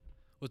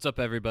What's up,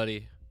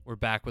 everybody? We're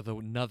back with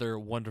another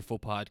wonderful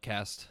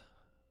podcast.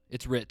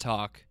 It's Rit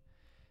Talk.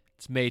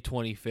 It's May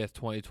 25th,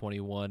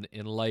 2021,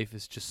 and life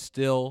is just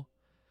still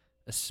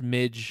a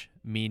smidge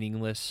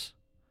meaningless.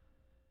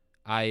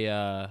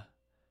 I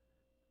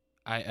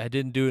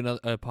didn't do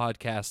a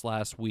podcast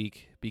last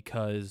week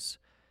because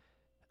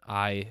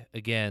I,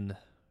 again,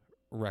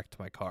 wrecked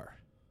my car.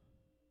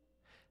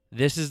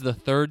 This is the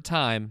third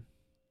time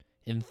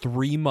in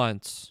 3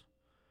 months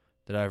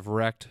that I've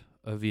wrecked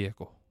a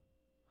vehicle.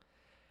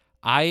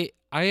 I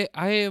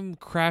am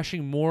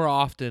crashing more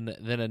often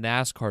than a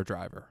NASCAR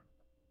driver.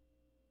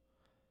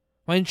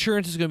 My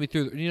insurance is going to be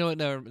through. You know what?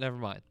 Never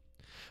mind.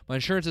 My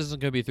insurance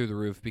isn't going to be through the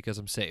roof because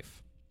I'm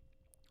safe.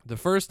 The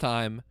first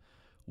time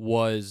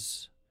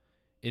was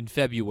in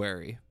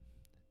February,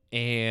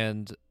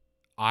 and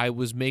I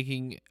was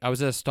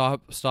at a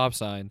stop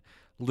sign,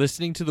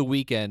 listening to The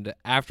Weeknd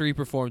after he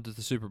performed at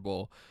the Super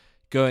Bowl,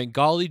 going,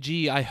 "Golly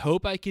gee, I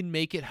hope I can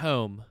make it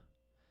home."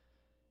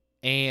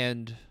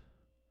 And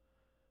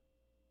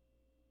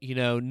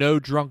no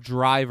drunk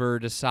driver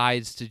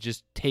decides to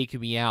just take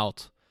me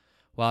out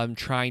while I'm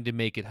trying to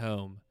make it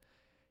home.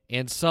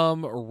 And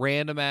some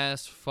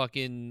random-ass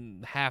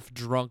fucking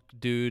half-drunk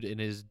dude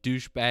and his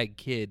douchebag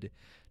kid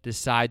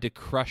decide to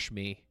crush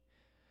me.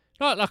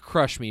 Not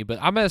crush me, but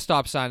I'm at a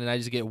stop sign and I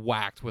just get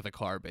whacked with a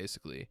car,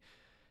 basically.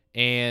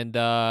 And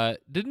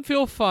didn't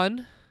feel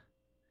fun.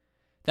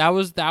 That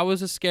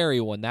was a scary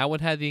one. That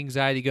one had the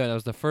anxiety going. That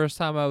was the first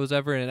time I was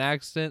ever in an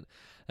accident.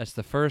 That's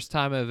the first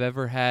time I've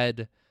ever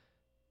had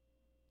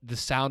the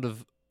sound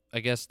of, I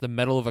guess, the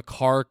metal of a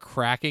car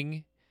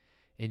cracking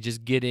and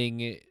just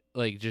getting,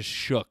 just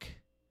shook.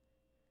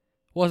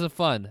 Wasn't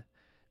fun.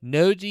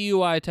 No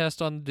DUI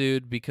test on the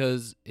dude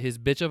because his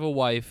bitch of a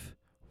wife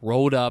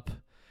rolled up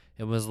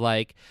and was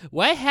like,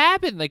 "What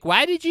happened?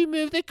 Why did you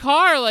move the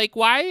car?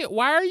 Why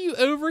are you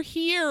over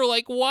here?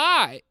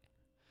 Why?"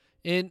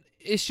 And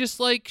it's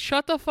just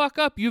shut the fuck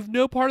up. You have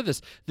no part of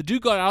this. The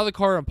dude got out of the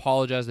car and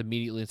apologized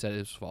immediately and said it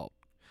was his fault.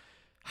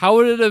 How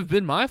would it have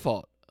been my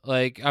fault?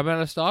 I'm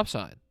at a stop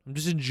sign. I'm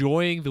just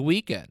enjoying the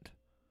weekend.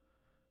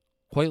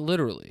 Quite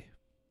literally.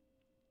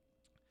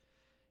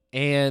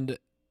 And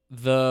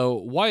the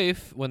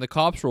wife, when the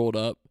cops rolled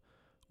up,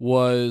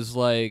 was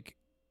like,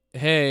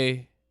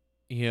 "Hey,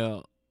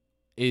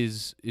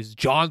 is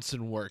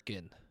Johnson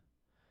working?"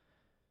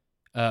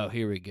 Oh,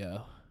 here we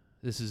go.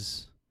 They're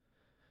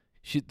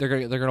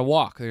gonna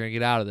walk. They're gonna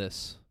get out of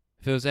this.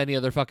 If it was any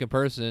other fucking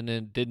person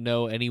and didn't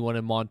know anyone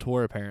in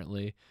Montour,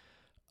 apparently,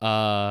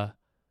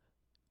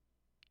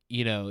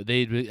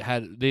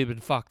 they'd been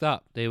fucked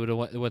up. They would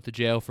have went to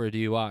jail for a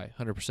DUI,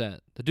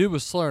 100%. The dude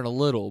was slurring a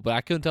little, but I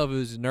couldn't tell if he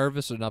was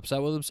nervous and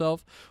upset with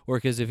himself or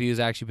because if he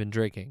was actually been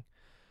drinking.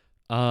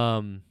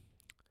 Yeah,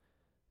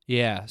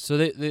 so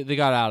they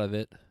got out of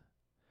it.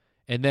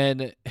 And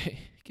then,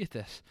 get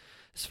this.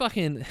 This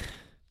fucking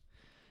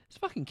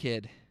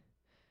kid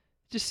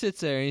just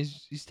sits there and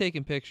he's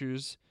taking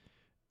pictures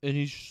and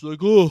he's just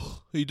like,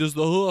 "Ugh." He does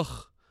the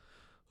ugh.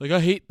 "I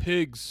hate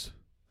pigs."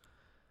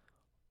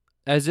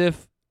 As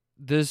if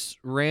this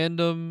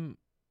random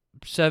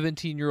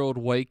 17-year-old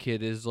white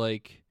kid is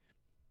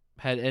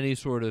had any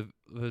sort of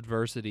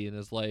adversity in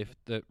his life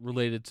that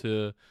related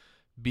to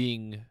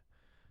being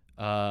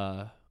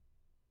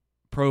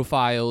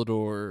profiled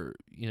or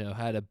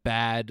had a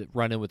bad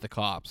run-in with the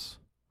cops.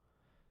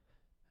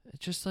 It's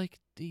just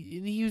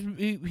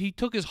he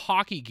took his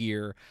hockey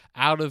gear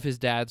out of his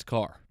dad's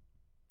car.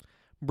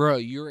 Bro,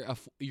 you're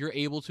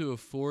able to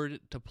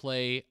afford to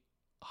play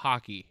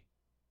hockey,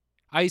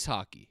 ice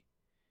hockey.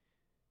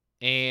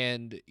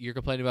 And you're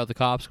complaining about the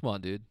cops? Come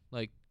on, dude.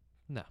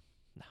 No.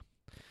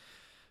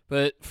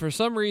 But for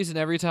some reason,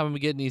 every time I'm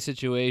getting these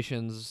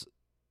situations,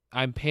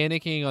 I'm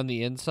panicking on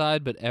the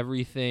inside, but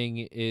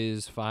everything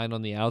is fine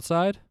on the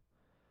outside.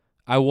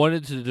 I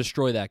wanted to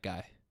destroy that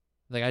guy.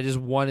 I just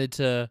wanted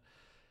to.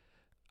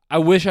 I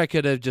wish I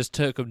could have just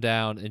took him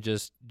down and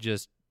just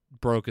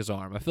broke his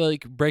arm. I feel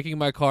like breaking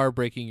my car,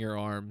 breaking your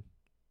arm,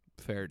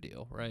 fair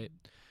deal, right?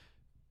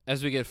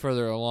 As we get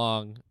further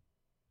along,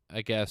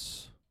 I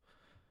guess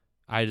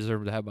I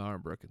deserve to have my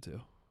arm broken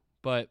too.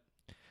 But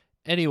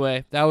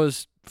anyway, that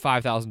was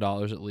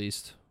 $5,000 at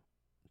least.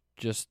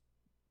 Just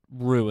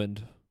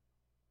ruined.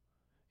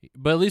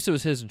 But at least it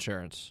was his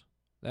insurance.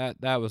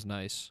 That was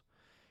nice.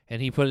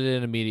 And he put it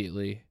in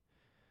immediately.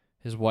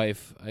 His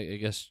wife, I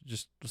guess,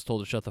 just was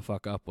told to shut the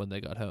fuck up when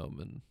they got home.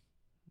 And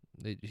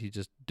he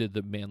just did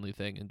the manly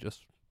thing and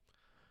just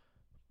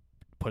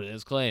put it in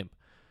his claim.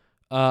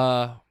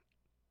 Then,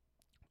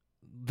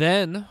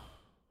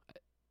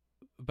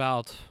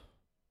 about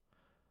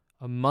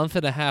a month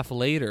and a half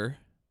later,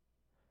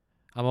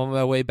 I'm on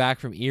my way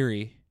back from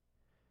Erie,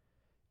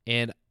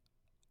 and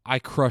I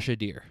crush a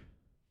deer.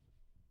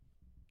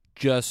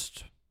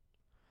 Just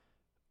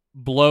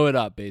blow it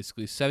up,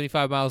 basically.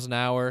 75 miles an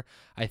hour.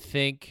 I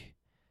think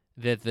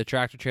that the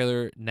tractor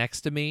trailer next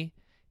to me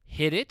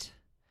hit it,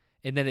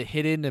 and then it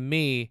hit into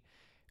me,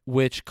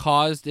 which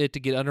caused it to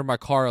get under my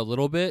car a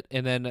little bit,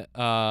 and then the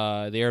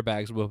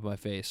airbags blew up in my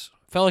face.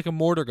 Felt like a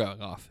mortar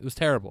going off. It was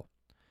terrible.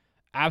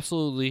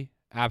 Absolutely,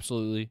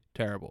 absolutely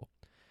terrible.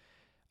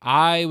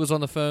 I was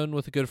on the phone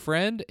with a good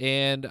friend,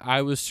 and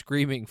I was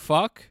screaming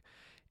 "fuck,"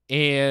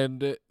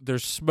 and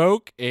there's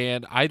smoke,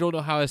 and I don't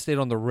know how I stayed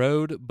on the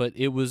road, but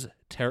it was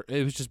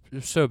it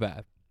was so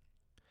bad.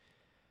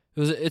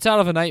 It's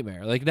out of a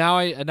nightmare. Like now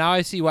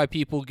I see why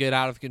people get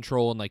out of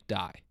control and like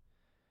die.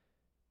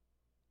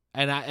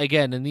 And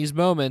again, in these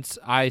moments,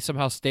 I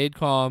somehow stayed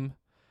calm,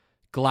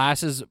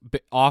 glasses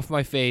off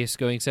my face,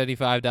 going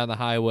 75 down the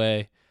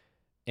highway,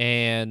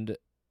 and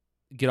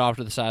get off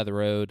to the side of the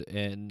road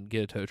and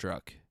get a tow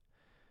truck.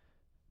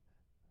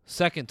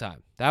 Second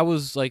time, that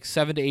was like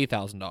 $7,000 to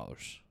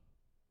 $8,000.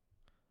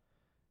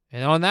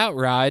 And on that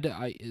ride,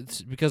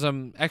 it's because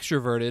I'm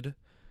extroverted.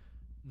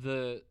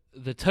 The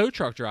tow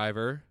truck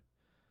driver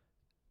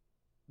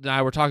and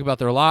I were talking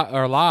about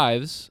our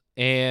lives,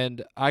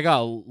 and I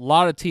got a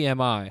lot of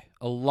TMI,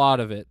 a lot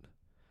of it.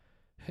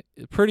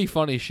 Pretty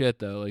funny shit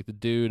though. Like the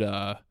dude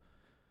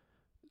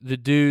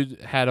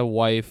had a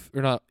wife,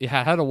 or not?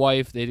 Yeah, had a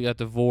wife. They got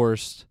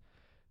divorced,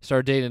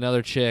 started dating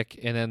another chick,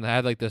 and then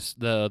had like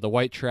the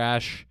white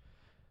trash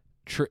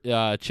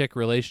chick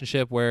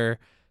relationship where it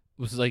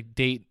was like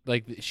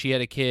she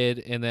had a kid,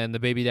 and then the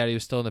baby daddy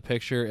was still in the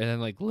picture, and then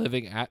like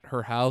living at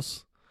her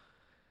house,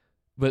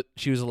 but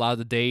she was allowed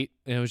to date,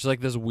 and it was just like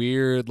this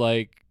weird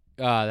like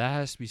that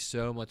has to be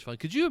so much fun.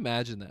 Could you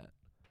imagine that?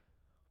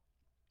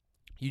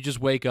 You just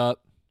wake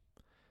up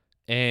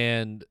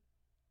and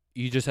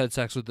you just had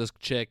sex with this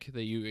chick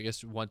that you, I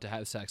guess, want to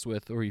have sex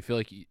with, or you feel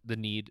like the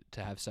need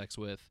to have sex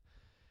with,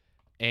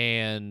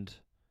 and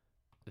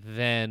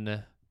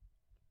then,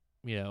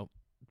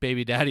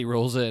 baby daddy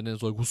rolls in and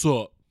is like, "What's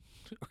up?"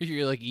 Or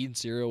you're like eating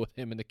cereal with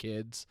him and the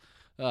kids.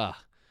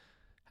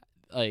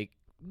 Like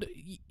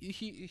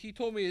he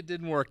told me it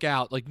didn't work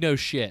out. Like, no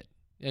shit.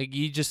 Like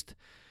he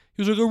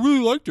was like, "I really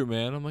liked her,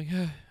 man." I'm like,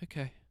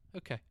 okay.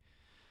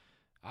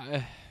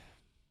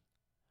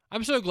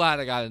 I'm so glad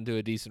I got into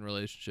a decent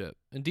relationship.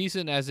 And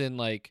decent as in,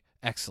 like,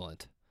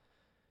 excellent.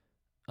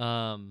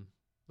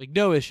 Like,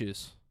 no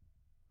issues.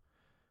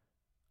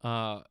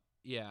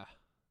 Yeah.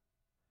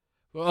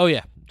 Oh,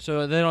 yeah.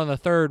 So then on the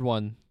third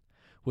one,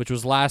 which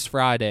was last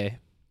Friday,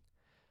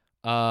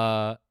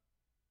 I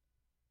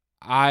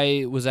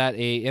was at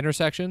a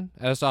intersection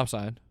at a stop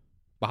sign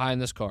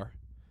behind this car.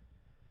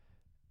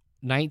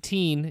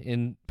 19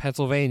 in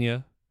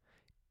Pennsylvania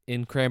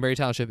in Cranberry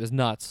Township is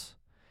nuts.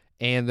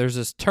 And there's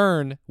this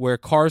turn where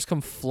cars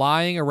come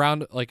flying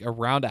around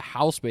a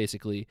house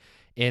basically,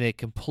 and it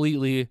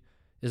completely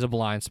is a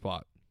blind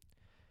spot.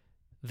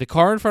 The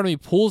car in front of me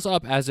pulls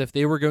up as if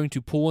they were going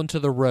to pull into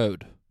the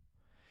road.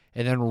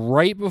 And then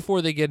right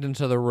before they get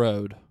into the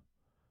road,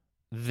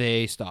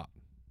 they stop.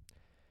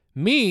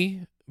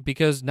 Me,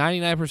 because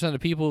 99%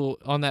 of people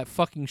on that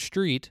fucking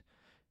street,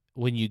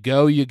 when you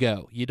go, you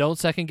go. You don't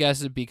second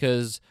guess it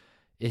because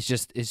it's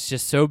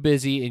just so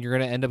busy, and you're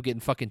going to end up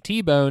getting fucking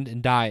T-boned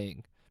and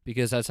dying,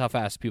 because that's how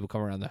fast people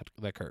come around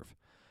that curve.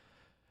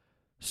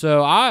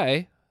 So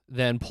I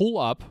then pull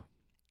up,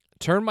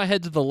 turn my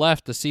head to the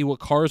left to see what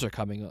cars are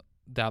coming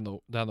down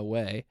the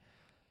way,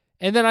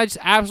 and then I just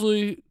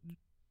absolutely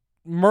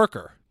murk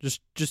her.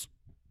 Just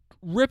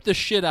rip the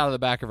shit out of the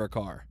back of her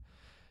car.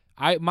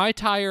 My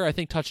tire, I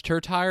think, touched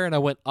her tire, and I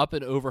went up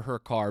and over her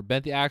car,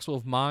 bent the axle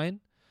of mine,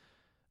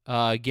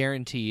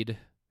 guaranteed.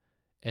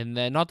 And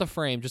then, not the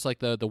frame, just like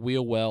the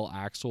wheel well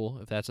axle,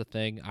 if that's a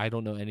thing. I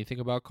don't know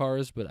anything about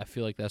cars, but I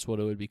feel like that's what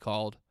it would be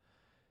called.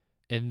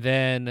 And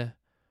then,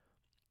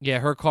 yeah,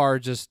 her car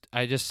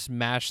I just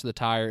smashed the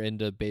tire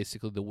into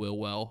basically the wheel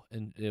well,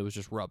 and it was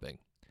just rubbing.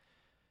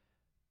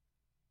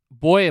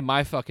 Boy, am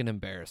I fucking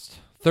embarrassed.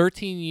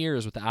 13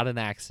 years without an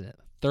accident.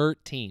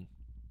 13.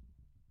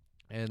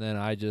 And then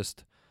I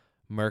just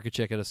murk a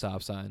chick at a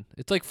stop sign.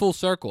 It's like full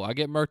circle. I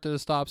get murked at a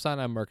stop sign,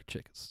 I murk a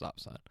chick at a stop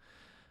sign.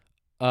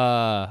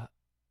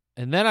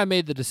 And then I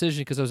made the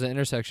decision, because it was an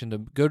intersection, to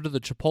go to the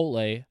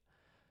Chipotle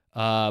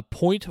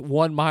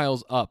 0.1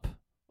 miles up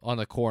on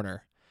the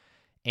corner.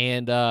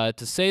 And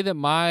to say that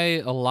my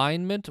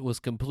alignment was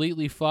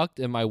completely fucked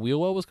and my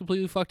wheel well was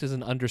completely fucked is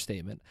an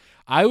understatement.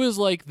 I was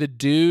like the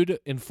dude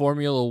in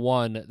Formula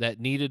 1 that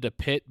needed to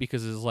pit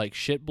because his like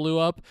shit blew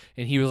up,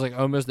 and he was like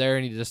almost there,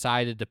 and he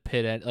decided to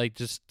pit and like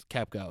just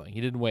kept going.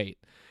 He didn't wait.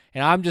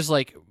 And I'm just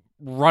like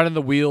running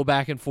the wheel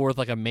back and forth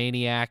like a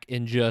maniac,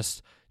 and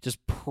just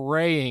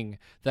praying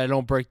that I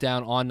don't break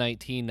down on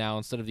 19 now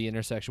instead of the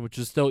intersection, which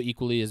is still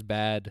equally as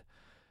bad.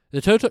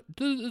 The tow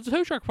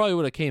truck probably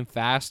would have came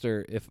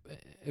faster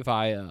if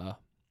I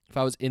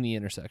was in the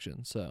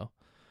intersection. So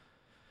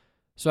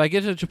I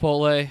get to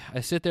Chipotle.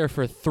 I sit there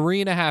for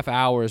 3.5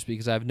 hours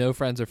because I have no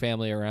friends or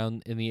family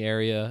around in the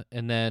area,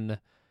 and then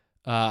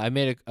I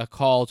made a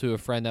call to a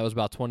friend that was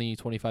about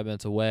 20-25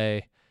 minutes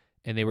away,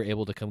 and they were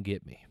able to come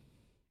get me.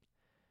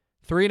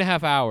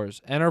 3.5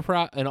 hours.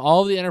 Enterprise and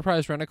all of the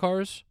Enterprise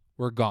rent-a-cars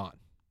were gone.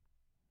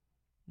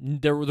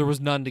 There was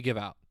none to give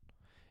out.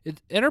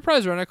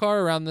 Enterprise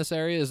Rent-A-Car around this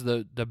area is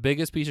the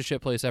biggest piece of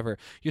shit place ever.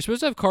 You're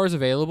supposed to have cars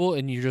available,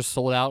 and you're just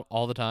sold out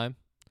all the time.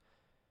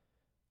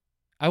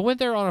 I went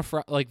there on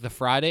the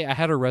Friday. I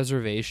had a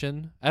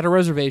reservation. I had a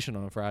reservation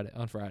on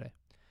Friday.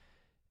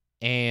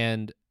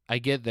 And I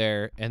get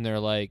there and they're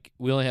like,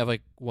 we only have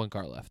like one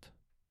car left.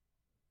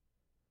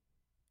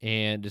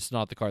 And it's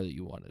not the car that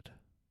you wanted.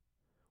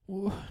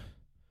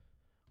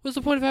 What's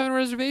the point of having a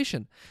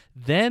reservation?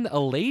 Then a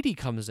lady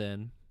comes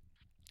in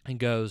and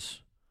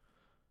goes,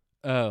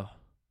 oh,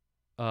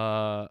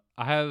 I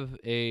have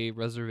a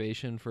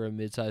reservation for a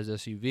midsize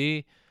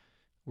SUV.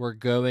 We're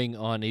going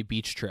on a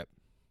beach trip,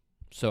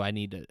 so I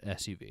need an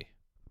SUV.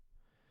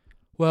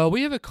 Well,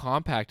 we have a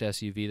compact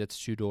SUV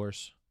that's 2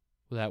 doors.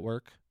 Will that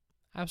work?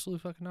 Absolutely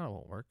fucking not. It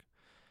won't work.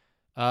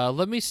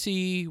 Let me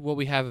see what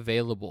we have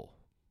available.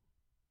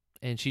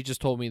 And she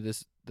just told me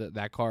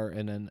that car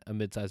and then a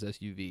midsize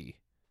SUV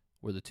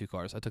were the 2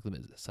 cars. I took the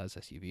midsize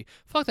SUV.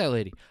 Fuck that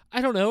lady.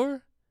 I don't know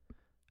her.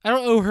 I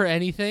don't owe her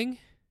anything.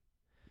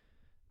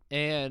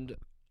 And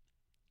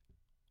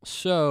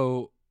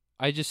so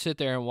I just sit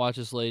there and watch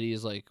this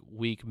lady's like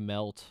week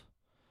melt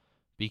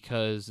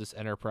because this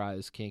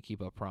enterprise can't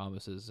keep up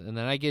promises. And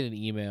then I get an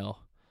email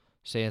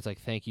saying it's like,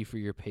 thank you for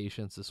your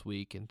patience this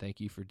week and thank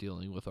you for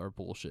dealing with our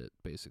bullshit,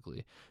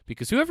 basically.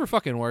 Because whoever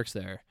fucking works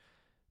there,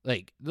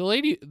 like the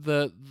lady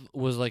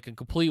was like a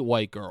complete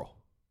white girl.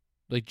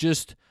 Like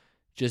just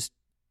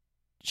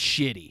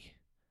shitty.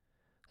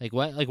 Like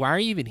what? Like why are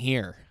you even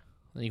here?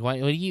 Like what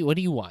do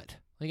you want?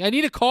 Like I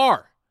need a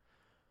car.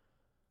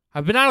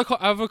 I've been out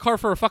of a car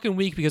for a fucking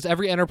week because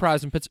every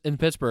enterprise in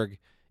Pittsburgh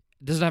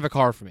doesn't have a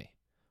car for me.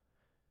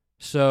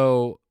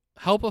 So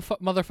help a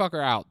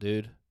motherfucker out,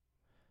 dude.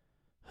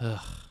 Ugh.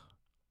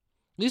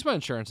 At least my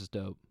insurance is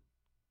dope.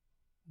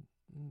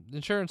 The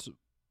insurance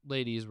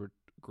ladies were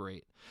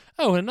great.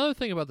 Oh, and another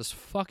thing about this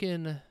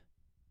fucking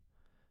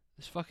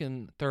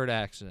third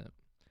accident.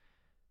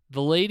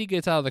 The lady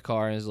gets out of the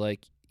car and is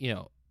like,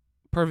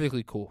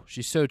 perfectly cool.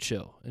 She's so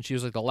chill. And she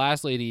was like, the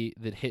last lady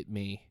that hit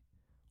me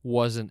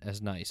wasn't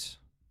as nice.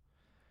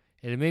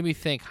 And it made me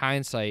think,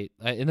 hindsight.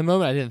 In the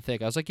moment, I didn't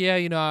think. I was like, yeah,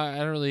 I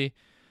don't really,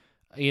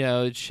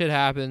 shit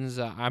happens.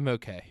 I'm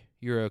okay.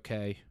 You're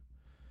okay.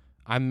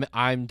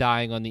 I'm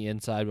dying on the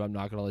inside, but I'm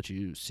not gonna let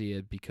you see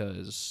it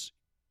because,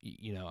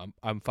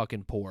 I'm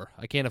fucking poor.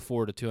 I can't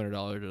afford a $200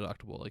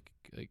 deductible. Like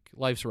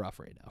life's rough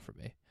right now for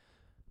me.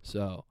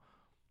 So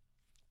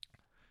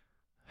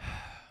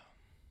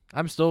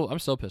I'm still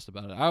pissed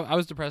about it. I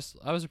was depressed.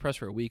 I was depressed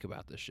for a week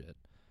about this shit.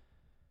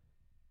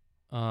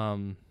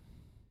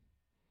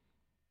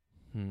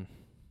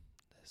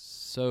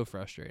 So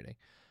frustrating.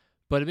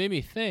 But it made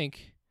me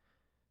think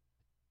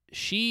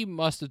she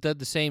must have did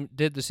the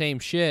same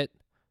shit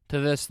to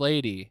this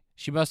lady.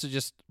 She must have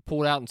just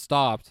pulled out and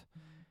stopped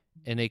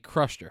and they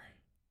crushed her.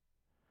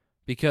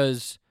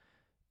 Because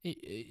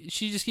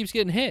she just keeps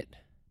getting hit.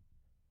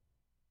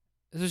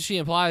 That's what she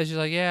implies. She's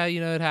like, yeah,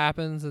 it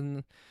happens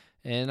and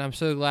I'm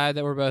so glad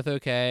that we're both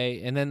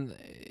okay. And then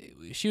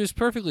she was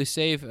perfectly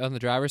safe on the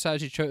driver's side.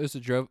 She chose to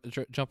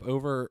jump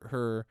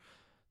over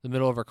the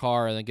middle of her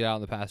car and then get out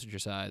on the passenger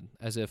side,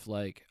 as if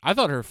like I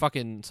thought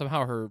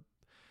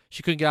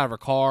she couldn't get out of her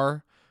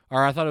car,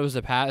 or I thought it was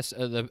I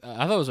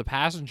thought it was a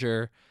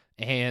passenger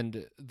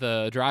and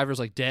the driver's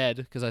like dead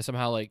because I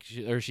somehow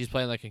she's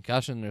playing like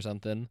concussion or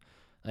something.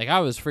 Like I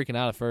was freaking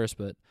out at first,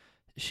 but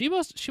she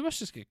must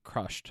just get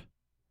crushed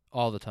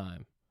all the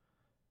time.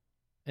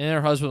 And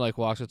her husband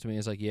walks up to me and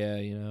is like, yeah,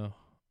 I'm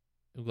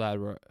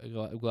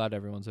glad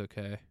everyone's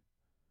okay.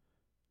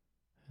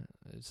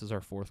 This is our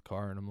 4th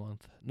car in a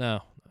month.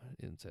 No,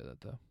 he didn't say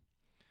that though.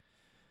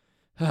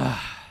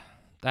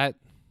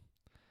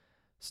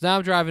 So now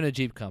I'm driving a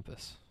Jeep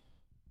Compass,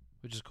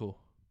 which is cool.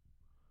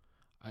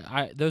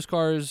 Those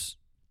cars,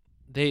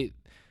 they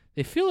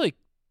feel like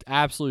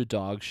absolute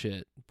dog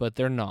shit, but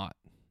they're not.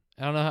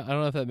 I don't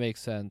know if that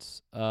makes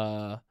sense.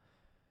 You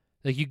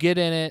get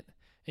in it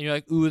and you're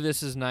like, ooh,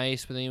 this is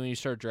nice, but then when you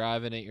start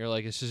driving it, you're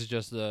like, this is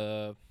just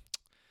a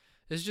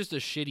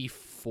shitty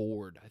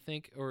Ford, I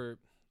think, or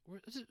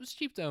what's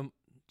Jeep though?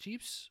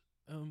 Jeep's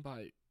owned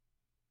by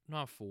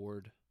not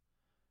Ford.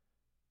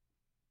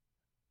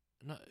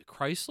 Not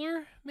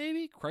Chrysler,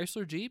 maybe?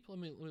 Chrysler Jeep? Let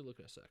me look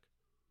in a sec.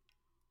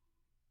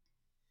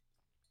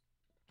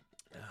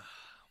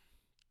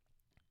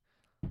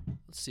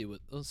 Let's see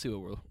what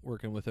we're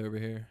working with over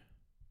here.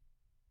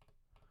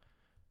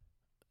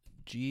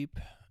 Jeep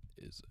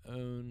is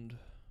owned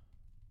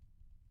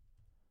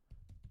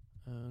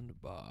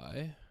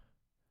by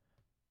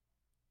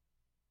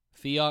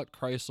Fiat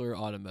Chrysler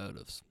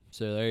Automotives.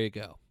 So there you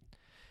go.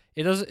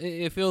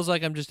 It feels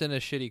like I'm just in a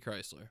shitty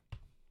Chrysler.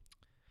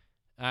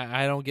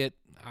 I don't get.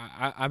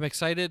 I'm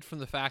excited from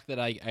the fact that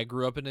I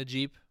grew up in a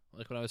Jeep.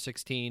 Like when I was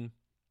 16,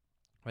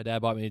 my dad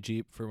bought me a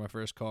Jeep for my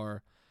first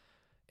car,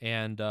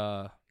 and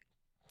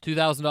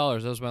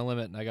 $2,000 that was my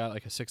limit, and I got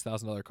like a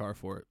 $6,000 car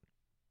for it.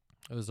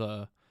 It was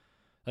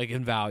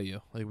in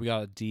value. Like we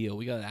got a deal.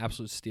 We got an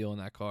absolute steal in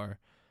that car,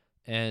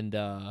 and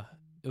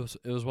it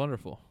was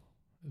wonderful.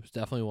 It was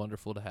definitely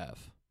wonderful to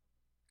have.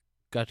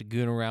 Got to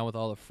goon around with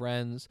all the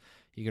friends.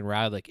 You can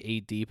ride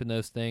 8 deep in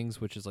those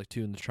things, which is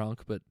 2 in the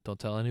trunk, but don't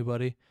tell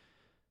anybody.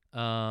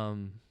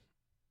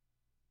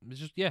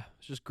 it's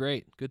just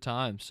great. Good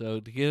time. So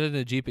to get in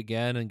a Jeep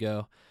again and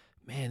go,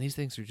 man, these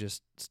things are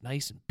just it's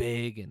nice and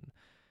big and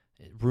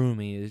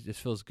roomy. It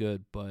just feels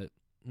good, but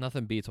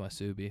nothing beats my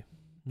Subi.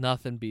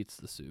 Nothing beats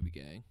the Subi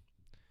gang.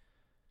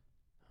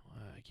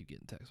 I keep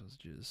getting text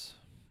messages.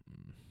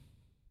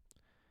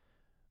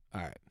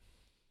 All right.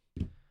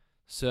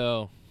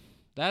 So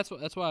that's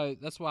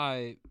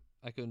why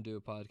I couldn't do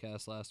a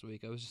podcast last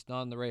week. I was just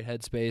not in the right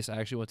headspace. I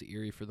actually went to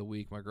Erie for the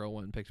week. My girl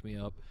went and picked me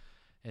up,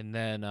 and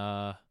then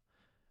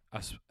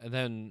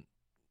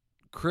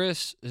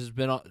Chris has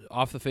been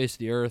off the face of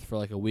the earth for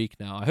like a week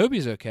now. I hope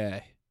he's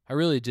okay. I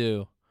really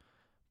do,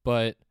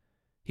 but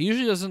he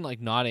usually doesn't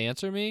like not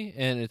answer me,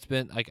 and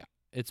I get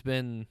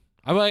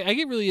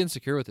really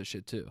insecure with this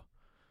shit too.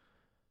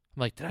 I'm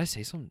like, did I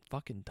say something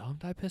fucking dumb?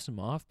 Did I piss him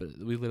off? But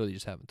we literally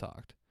just haven't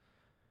talked.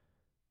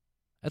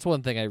 That's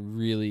one thing I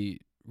really,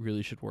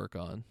 really should work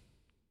on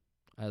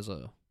as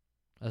an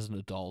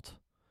adult,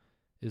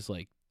 is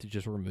like to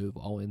just remove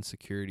all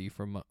insecurity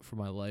from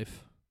my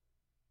life.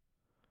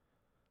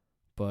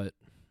 But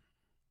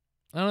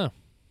I don't know.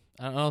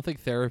 I don't think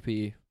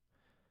therapy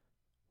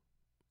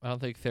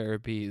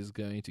is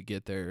going to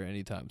get there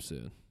anytime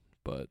soon.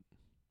 But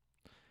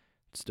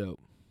it's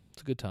dope.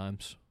 It's good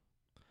times.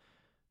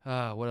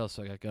 What else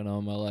I got going on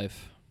in my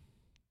life?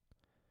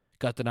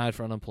 Got denied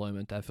for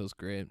unemployment. That feels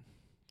great.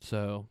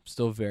 So,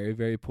 still very,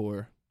 very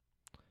poor.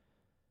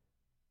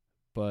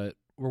 But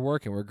we're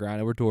working. We're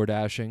grinding. We're door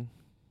dashing.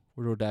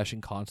 We're door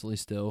dashing constantly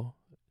still.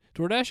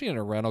 Door dashing in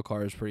a rental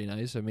car is pretty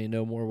nice. I mean,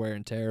 no more wear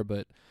and tear,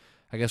 but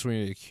I guess when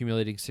you're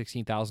accumulating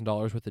 $16,000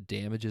 worth of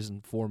damages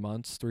in 4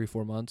 months,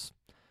 3-4 months,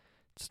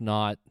 it's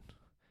not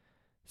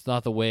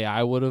the way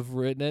I would have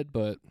written it,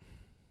 but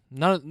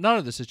none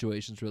of the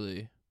situations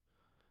really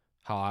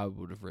how I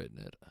would have written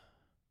it.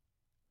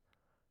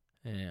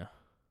 Yeah.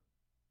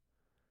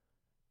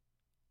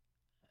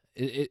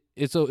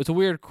 It's a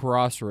weird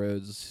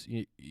crossroads.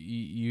 You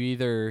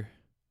either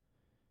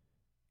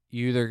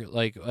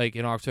like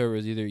in October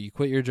is either you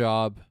quit your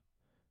job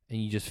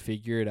and you just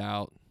figure it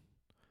out,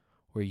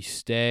 or you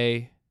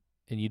stay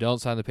and you don't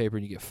sign the paper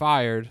and you get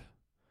fired,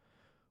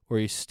 or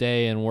you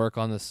stay and work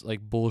on this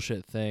like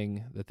bullshit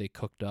thing that they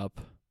cooked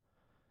up,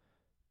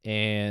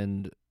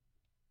 and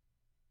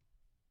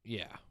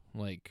yeah,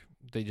 like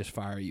they just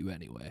fire you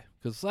anyway,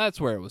 because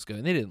that's where it was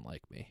going. They didn't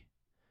like me.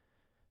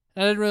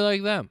 I didn't really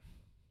like them.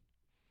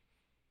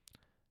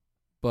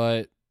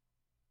 But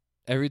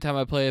every time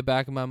I play it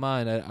back in my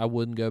mind, I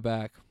wouldn't go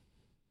back.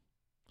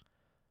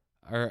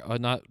 Or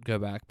not go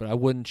back, but I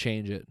wouldn't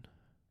change it.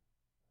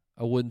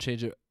 I wouldn't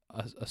change it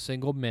a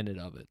single minute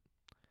of it.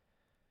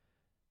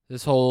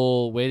 This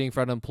whole waiting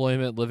for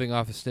unemployment, living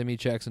off of stimmy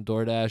checks and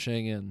door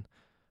dashing, and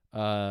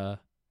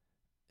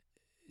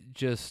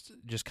just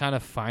kind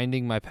of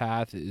finding my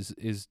path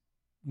is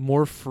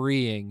more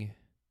freeing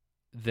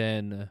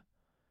than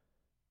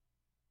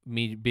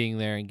me being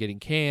there and getting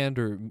canned,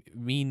 or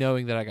me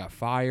knowing that I got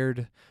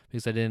fired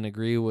because I didn't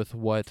agree with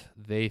what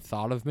they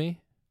thought of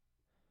me.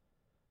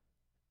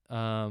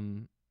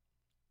 Pride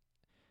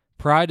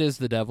is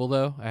the devil,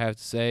 though, I have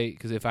to say,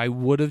 because if I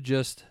would have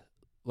just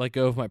let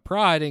go of my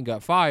pride and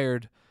got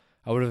fired,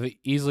 I would have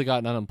easily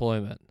gotten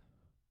unemployment.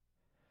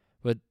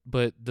 But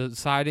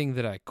deciding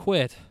that I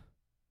quit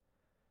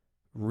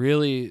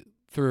really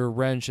threw a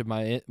wrench in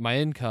my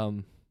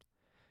income,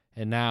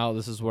 and now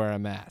this is where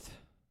I'm at.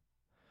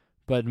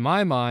 But in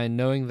my mind,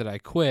 knowing that I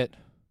quit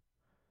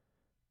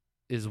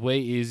is way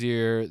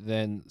easier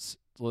than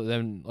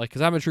like,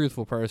 because I'm a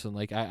truthful person.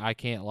 Like, I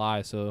can't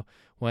lie. So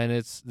when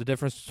it's the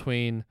difference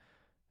between,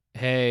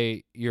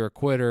 hey, you're a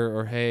quitter,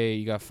 or hey,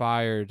 you got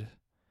fired,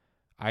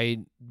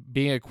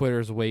 being a quitter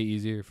is way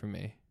easier for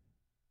me.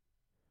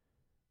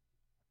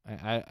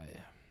 A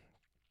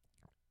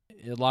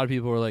lot of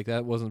people were like,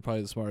 that wasn't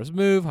probably the smartest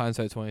move.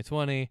 Hindsight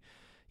 2020.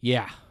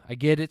 Yeah, I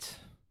get it.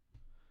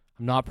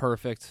 I'm not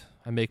perfect.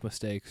 I make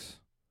mistakes.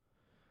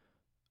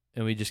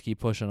 And we just keep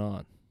pushing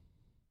on.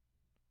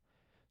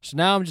 So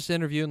now I'm just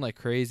interviewing like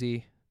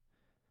crazy,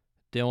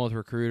 dealing with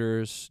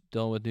recruiters,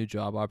 dealing with new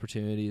job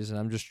opportunities, and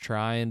I'm just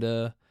trying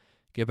to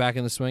get back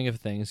in the swing of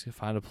things,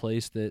 find a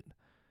place that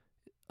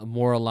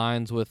more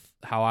aligns with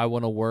how I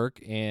want to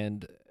work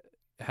and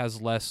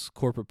has less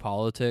corporate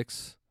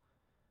politics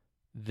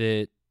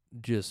that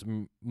just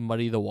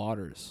muddy the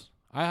waters.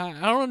 I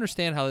don't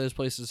understand how those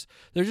places,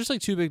 they're just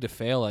like too big to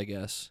fail, I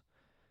guess,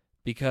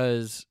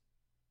 because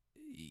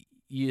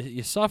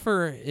you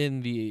suffer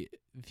in the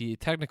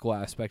technical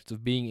aspects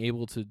of being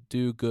able to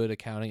do good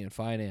accounting and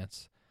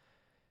finance,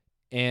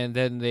 and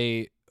then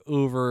they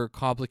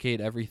overcomplicate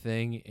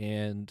everything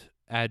and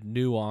add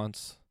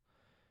nuance,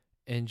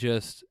 and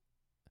it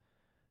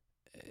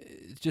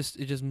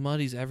just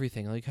muddies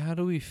everything. Like, how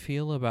do we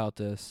feel about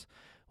this?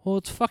 Well,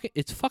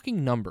 it's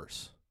fucking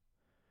numbers.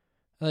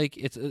 Like,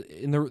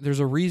 there's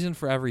a reason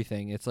for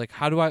everything. It's like,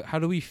 how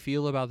do we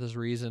feel about this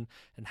reason,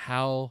 and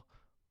how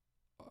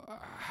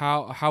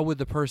would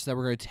the person that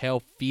we're going to tell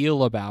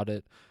feel about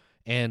it,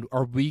 and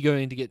are we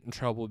going to get in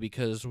trouble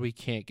because we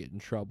can't get in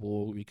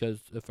trouble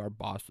because if our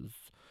boss is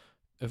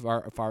if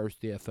our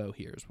CFO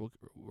hears,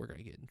 we're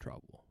gonna get in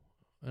trouble,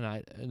 and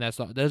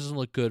that doesn't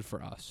look good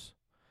for us.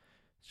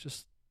 It's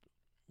just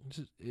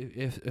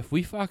if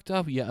we fucked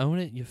up, you own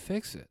it, you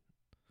fix it.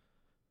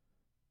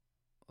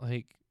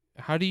 Like,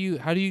 how do you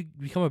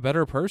become a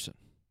better person?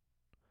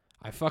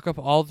 I fuck up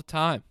all the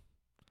time.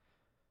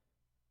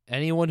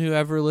 Anyone who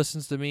ever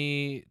listens to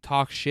me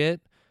talk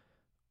shit,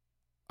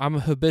 I'm a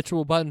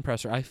habitual button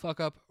presser. I fuck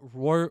up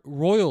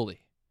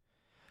royally.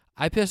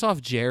 I piss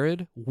off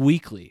Jared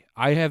weekly.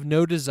 I have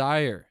no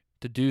desire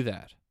to do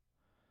that.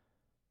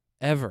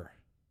 Ever.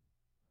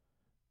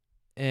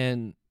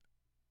 And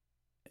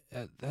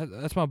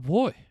that's my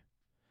boy.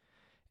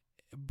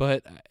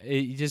 But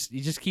you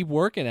just keep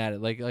working at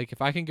it. Like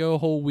if I can go a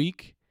whole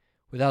week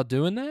without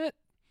doing that,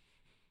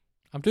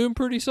 I'm doing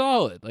pretty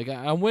solid. Like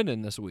I'm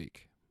winning this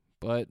week.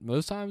 But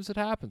most times it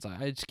happens.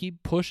 I just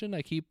keep pushing.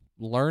 I keep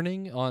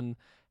learning on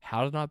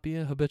how to not be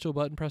a habitual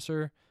button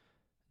presser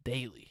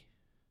daily.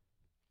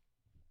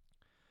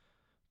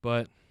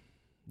 But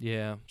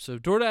yeah, so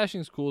DoorDashing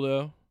is cool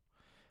though.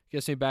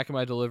 Gets me back in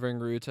my delivering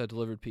roots. I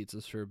delivered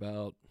pizzas for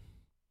about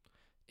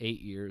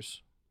 8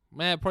 years.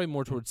 Probably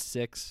more towards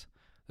 6.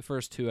 The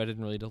first 2 I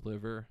didn't really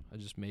deliver. I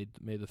just made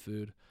the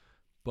food.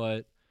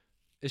 But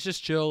it's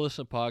just chill,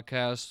 listen to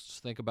podcasts,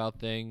 think about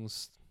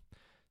things,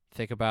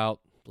 think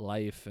about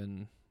life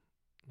and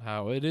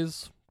how it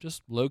is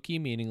just low-key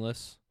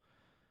meaningless.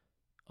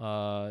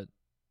 And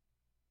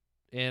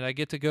I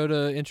get to go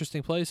to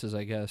interesting places,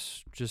 I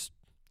guess. Just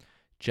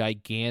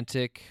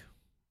gigantic,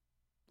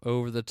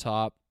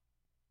 over-the-top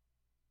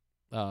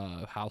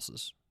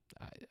houses.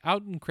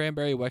 Out in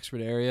Cranberry,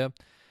 Wexford area,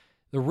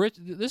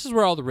 this is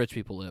where all the rich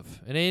people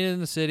live. It ain't in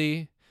the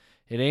city.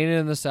 It ain't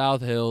in the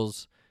South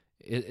Hills.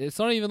 It's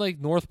not even like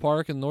North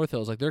Park and North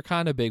Hills. Like, they're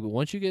kind of big, but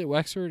once you get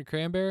Wexford and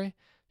Cranberry,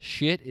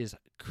 shit is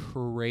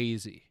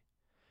crazy.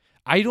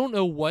 I don't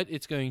know what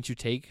it's going to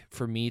take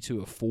for me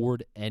to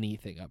afford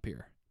anything up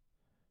here.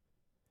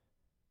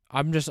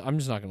 I'm just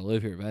not going to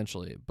live here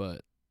eventually,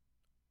 but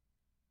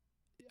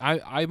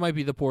I might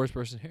be the poorest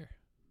person here.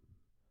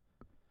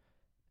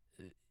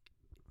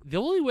 The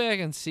only way I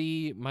can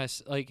see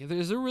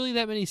is there really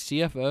that many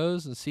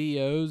CFOs and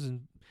CEOs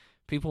and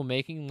people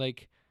making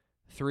like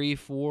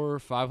 $300,000,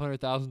 $400,000,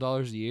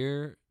 $500,000 a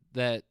year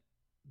that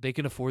they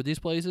can afford these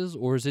places,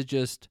 or is it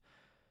just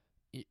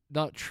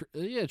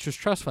it's just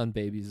trust fund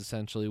babies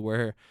essentially,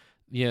 where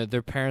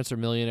their parents are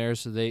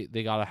millionaires, so they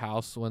got a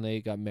house when they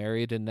got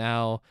married, and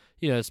now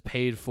it's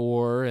paid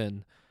for,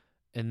 and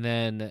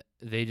then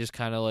they just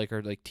kind of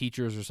are like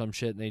teachers or some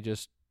shit, and they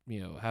just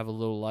have a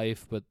little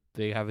life, but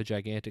they have a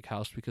gigantic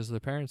house because their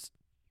parents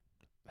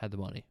had the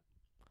money.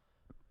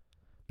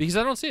 Because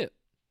I don't see it.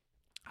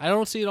 I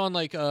don't see it on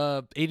like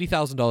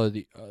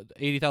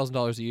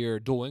 $80,000 a year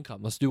dual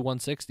income. Let's do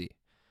 $160,000.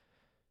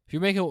 If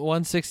you're making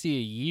 $160,000 a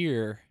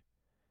year,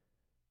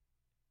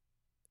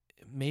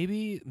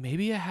 maybe a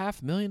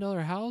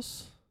 $500,000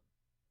 house.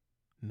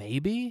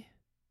 Maybe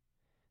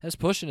that's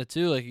pushing it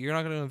too. Like, you're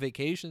not going to go on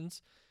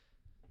vacations.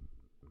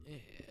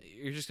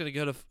 You're just going to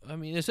go to,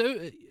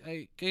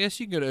 I guess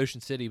you can go to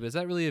Ocean City, but is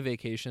that really a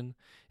vacation?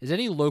 Is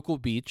any local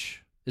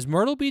beach, is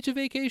Myrtle Beach a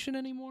vacation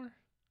anymore?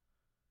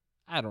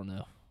 I don't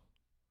know.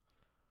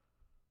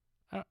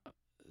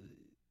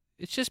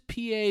 It's just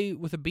PA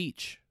with a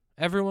beach.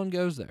 Everyone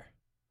goes there.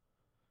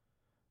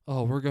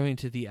 Oh, we're going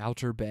to the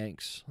Outer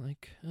Banks.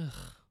 Like, ugh.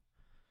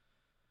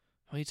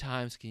 How many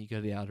times can you go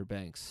to the Outer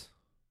Banks?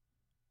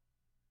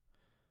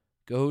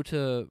 I would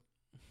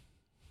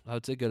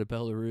say go to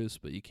Belarus,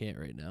 but you can't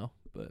right now.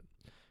 But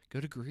go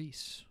to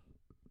Greece.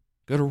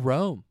 Go to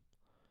Rome.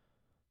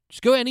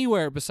 Just go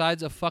anywhere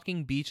besides a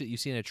fucking beach that you've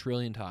seen 1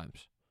 trillion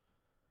times.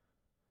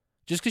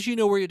 Just because you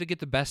know where to get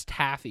the best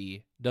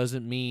taffy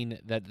doesn't mean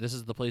that this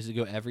is the place to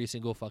go every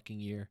single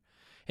fucking year.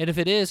 And if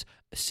it is,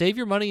 save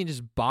your money and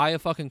just buy a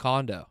fucking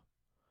condo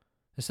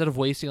instead of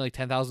wasting like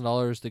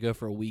 $10,000 to go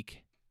for a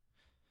week.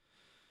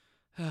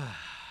 Yeah.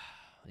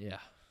 I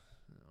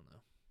don't know.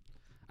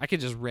 I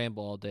could just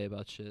ramble all day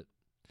about shit.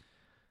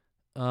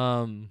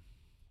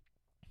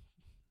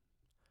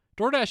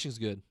 DoorDashing's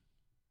good.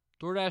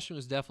 DoorDashing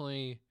is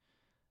definitely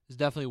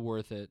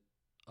worth it.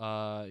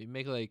 You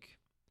make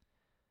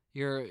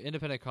you're an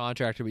independent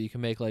contractor, but you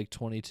can make like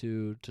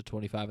 $22 to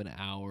 $25 an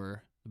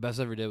hour. The best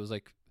I ever did was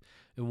like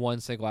in one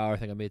single hour, I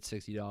think I made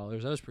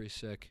 $60. That was pretty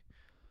sick.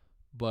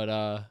 But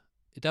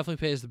it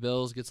definitely pays the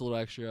bills, gets a little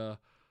extra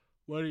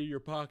money in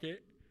your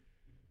pocket.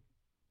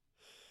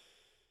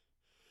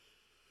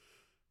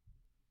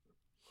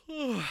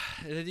 And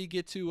then you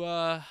get to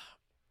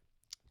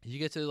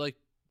like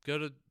go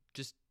to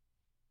just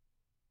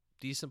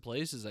decent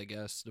places, I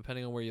guess,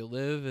 depending on where you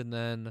live. And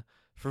then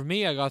for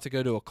me, I got to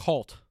go to a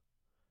cult,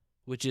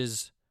 which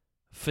is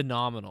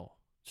phenomenal.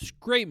 It's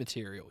great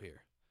material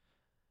here.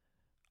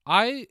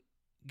 I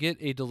get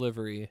a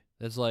delivery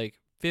that's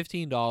like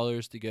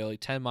 $15 to go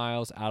like 10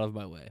 miles out of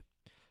my way.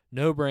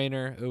 No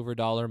brainer, over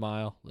 $1 a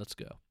mile. Let's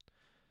go.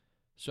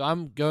 So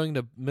I'm going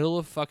to middle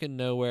of fucking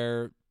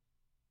nowhere,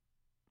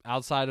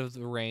 outside of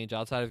the range,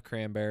 outside of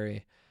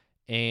Cranberry,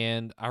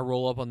 and I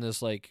roll up on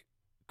this like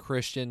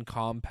Christian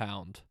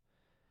compound,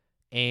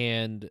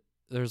 and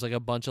there's like a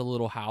bunch of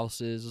little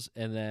houses,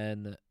 and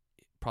then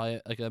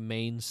probably like a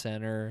main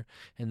center,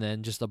 and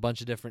then just a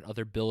bunch of different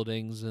other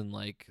buildings and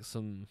like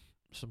some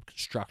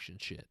construction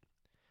shit.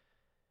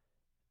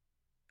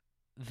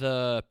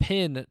 The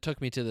pin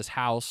took me to this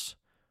house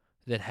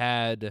that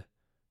had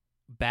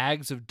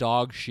bags of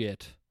dog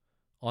shit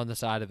on the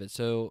side of it.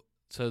 So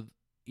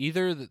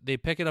either they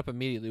pick it up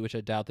immediately, which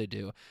I doubt they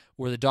do,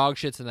 or the dog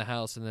shit's in the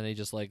house and then they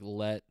just like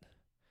let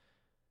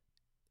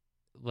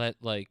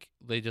like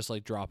they just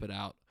like drop it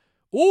out.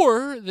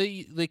 Or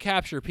they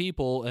capture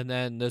people and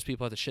then those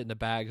people have to shit in the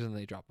bags and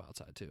they drop them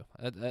outside too.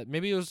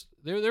 Maybe it was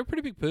they're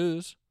pretty big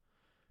poos.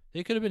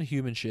 They could have been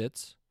human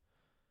shits.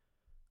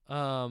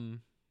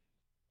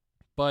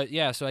 But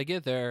yeah, so I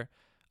get there.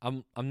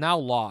 I'm now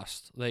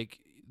lost. Like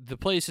the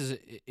place is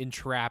it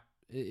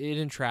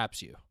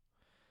entraps you.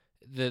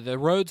 The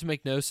roads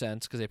make no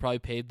sense because they probably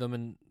paved them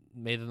and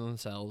made them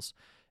themselves,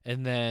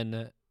 and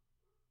then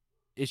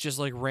it's just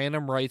like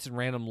random rights and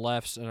random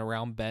lefts and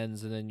around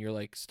bends, and then you're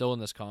like still in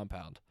this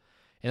compound,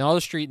 and all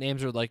the street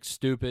names are like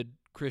stupid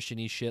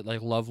Christian-y shit,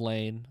 like Love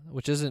Lane,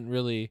 which isn't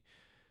really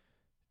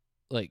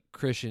like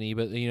Christian-y,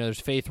 but you know there's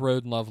Faith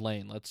Road and Love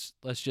Lane. Let's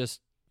just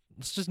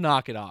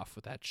knock it off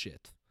with that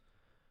shit.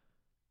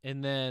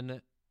 And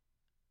then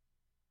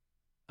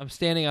I'm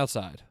standing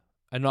outside.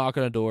 I knock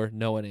on a door.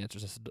 No one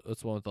answers.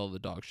 That's the one with all the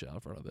dog shit out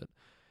in front of it.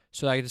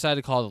 So I decide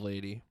to call the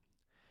lady.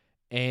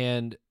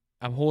 And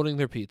I'm holding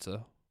their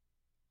pizza.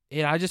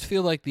 And I just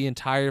feel like the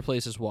entire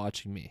place is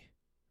watching me.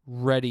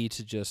 Ready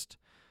to just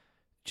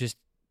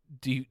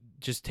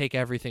take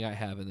everything I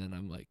have. And then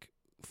I'm like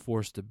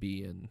forced to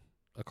be in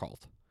a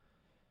cult.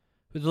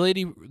 But the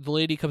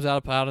lady comes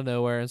out of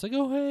nowhere and it's like,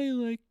 oh, hey,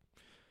 like,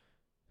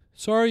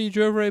 sorry you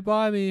drove right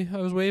by me. I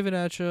was waving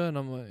at you. And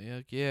I'm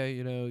like, yeah,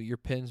 you know, your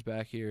pin's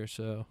back here.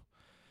 So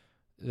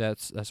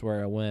that's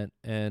where I went.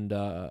 And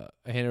I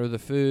handed her the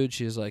food.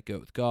 She's like, go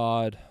with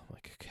God. I'm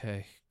like,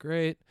 okay,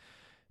 great.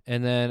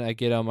 And then I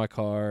get out of my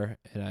car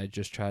and I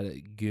just try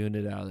to goon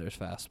it out of there as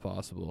fast as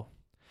possible.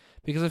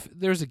 Because if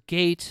there's a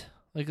gate,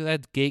 like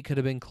that gate could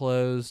have been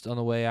closed on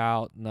the way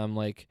out. And I'm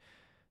like,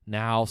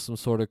 now some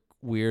sort of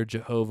weird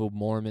Jehovah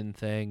Mormon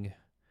thing.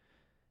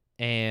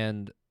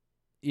 And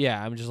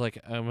yeah, I'm just like,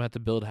 I'm going to have to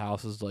build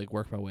houses to like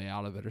work my way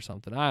out of it or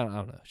something. I don't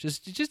know. It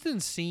just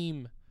didn't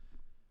seem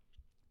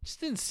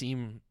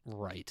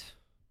right.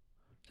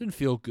 Didn't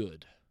feel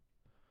good.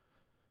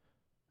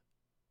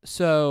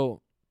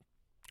 So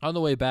on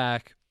the way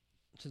back,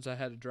 since I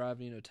had to drive,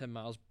 10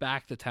 miles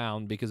back to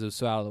town because it was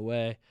so out of the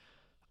way,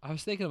 I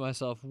was thinking to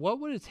myself, what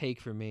would it take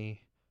for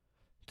me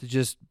to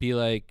just be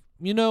like,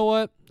 you know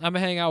what? I'm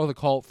going to hang out with a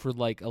cult for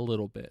like a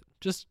little bit.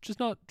 Just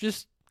a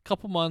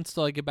couple months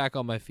till I get back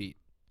on my feet.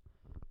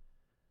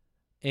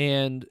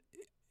 And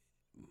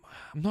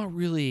I'm not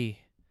really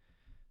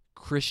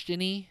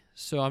Christian-y,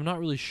 so I'm not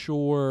really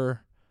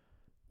sure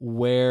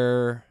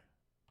where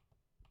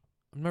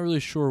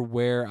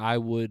I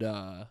would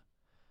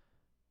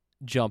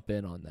jump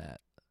in on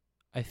that.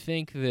 I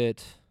think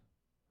that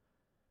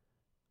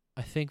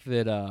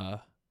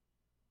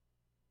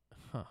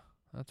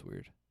that's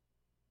weird.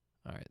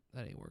 All right,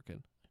 that ain't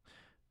working.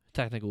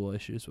 Technical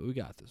issues, but we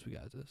got this.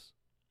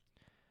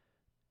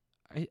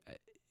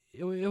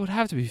 It would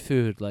have to be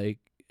food. Like,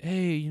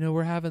 hey,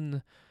 we're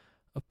having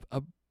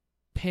a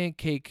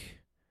pancake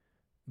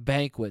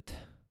banquet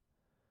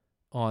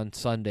on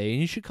Sunday,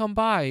 and you should come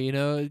by.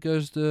 It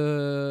goes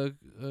to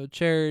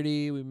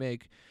charity. We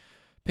make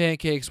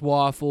pancakes,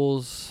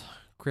 waffles,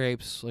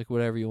 crepes, like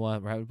whatever you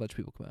want. We're having a bunch of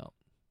people come out,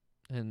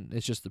 and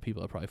it's just the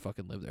people that probably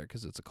fucking live there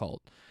because it's a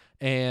cult.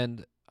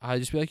 And I'd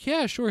just be like,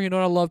 yeah, sure.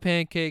 I love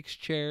pancakes,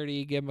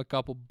 charity. Give them a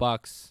couple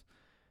bucks,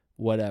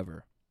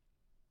 whatever.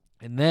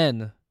 And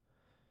then,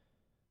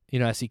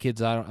 I see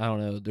kids, I don't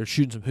know, they're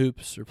shooting some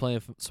hoops or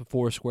playing some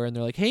Foursquare, and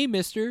they're like, hey,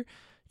 mister,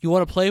 you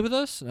want to play with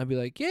us? And I'd be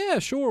like, yeah,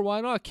 sure,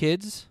 why not,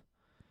 kids?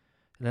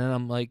 And then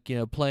I'm like,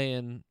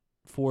 playing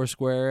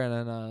Foursquare, and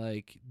then I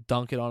like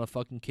dunk it on a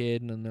fucking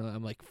kid, and then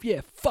I'm like,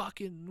 yeah,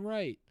 fucking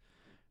right.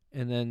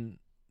 And then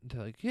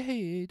they're like,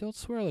 hey, don't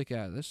swear like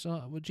that. That's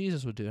not what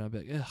Jesus would do. And I'd be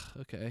like,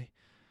 ugh, okay.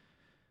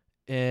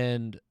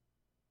 And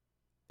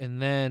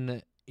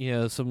then,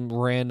 some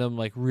random,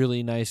 like,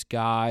 really nice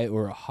guy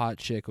or a hot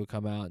chick would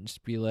come out and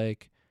just be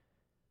like,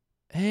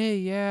 hey,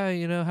 yeah,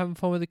 having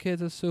fun with the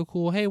kids. That's so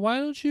cool. Hey, why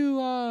don't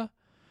you,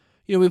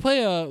 we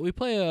play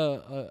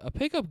a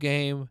pickup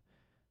game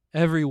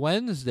every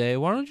Wednesday.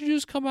 Why don't you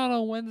just come out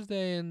on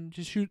Wednesday and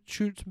just shoot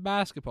some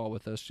basketball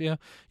with us? You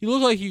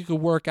look like you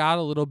could work out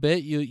a little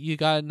bit. You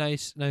got a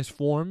nice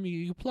form.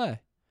 You can play.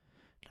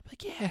 And I'm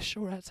like, yeah,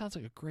 sure. That sounds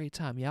like a great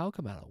time. Yeah, I'll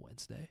come out on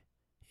Wednesday.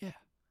 Yeah.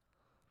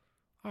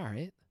 All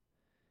right.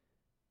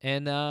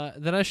 And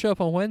then I show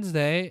up on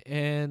Wednesday,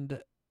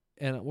 and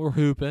we're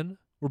hooping.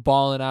 We're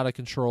balling out of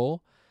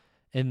control.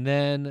 And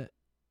then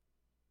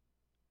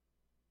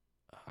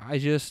I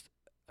can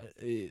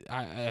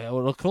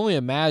only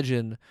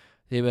imagine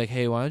they'd be like,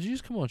 hey, why don't you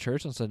just come on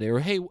church on Sunday? Or,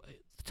 hey,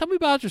 tell me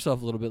about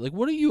yourself a little bit. Like,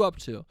 what are you up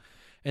to?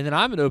 And then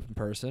I'm an open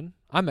person.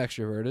 I'm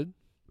extroverted.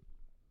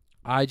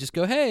 I just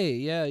go, hey,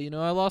 yeah,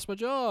 I lost my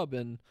job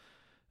and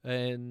I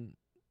don't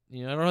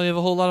really have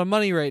a whole lot of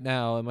money right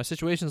now and my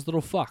situation's a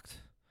little fucked.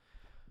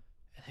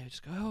 And they would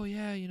just go, oh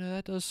yeah,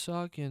 that does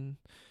suck, and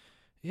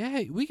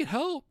yeah, we could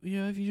help.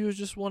 If you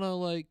just want to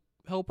like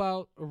help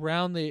out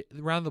around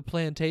the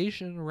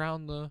plantation,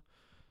 around the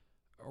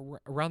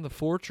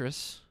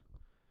fortress,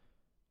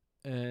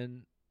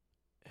 and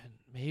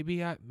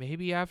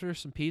maybe after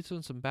some pizza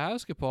and some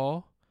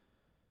basketball.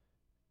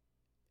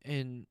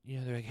 And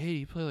they're like, hey,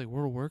 you play like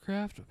World of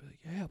Warcraft? I'll be like,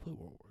 yeah, I play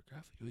World of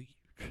Warcraft. We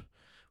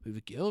have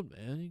a guild,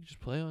 man. You can just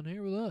play on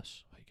here with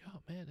us. Like, oh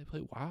man, they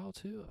play WoW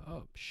too.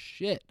 Oh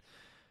shit.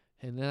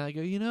 And then I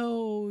go, you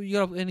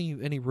got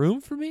any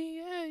room for me?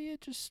 Yeah,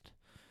 just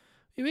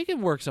we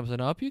can work something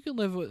up. You can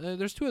live with.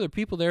 There's 2 other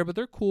people there, but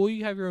they're cool.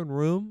 You have your own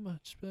room. I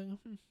just be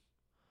like,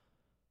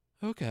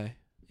 okay,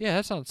 yeah,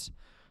 that sounds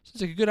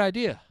like a good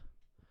idea.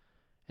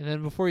 And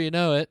then before you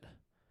know it,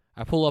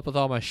 I pull up with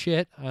all my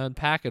shit. I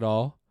unpack it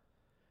all.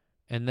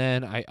 And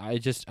then I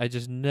just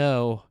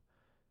know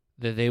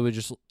that they would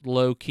just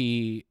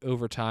low-key,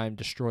 over time,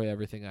 destroy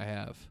everything I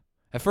have.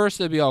 At first,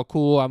 they'd be all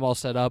cool. I'm all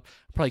set up.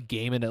 I'm probably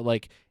gaming at,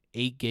 like,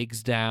 8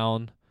 gigs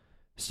down,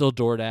 still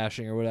door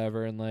dashing or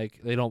whatever, and,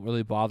 like, they don't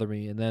really bother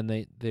me. And then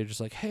they're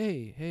just like,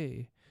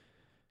 hey,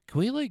 can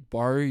we, like,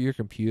 borrow your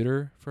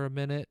computer for a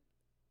minute?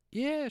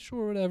 Yeah,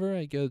 sure, whatever.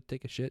 I go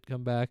take a shit,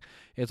 come back.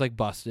 It's, like,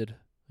 busted.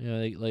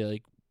 They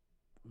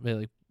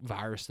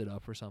virused it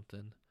up or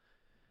something.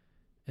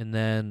 And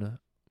then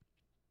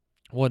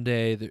one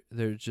day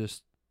they're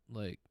just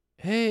like,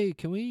 hey,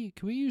 can we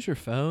use your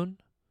phone?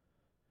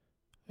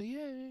 But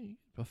yeah,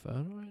 my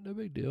phone, all right, no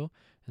big deal.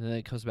 And then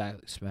it comes back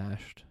like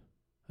smashed.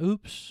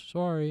 Oops,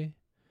 sorry.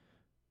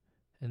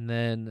 And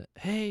then,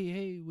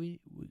 hey,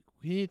 we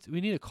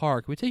need a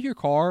car. Can we take your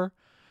car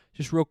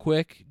just real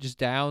quick, just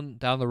down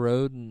the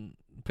road and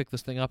pick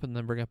this thing up and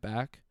then bring it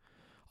back?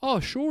 Oh,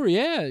 sure,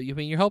 yeah. I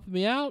mean, you're helping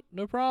me out?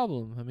 No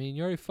problem. I mean,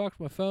 you already fucked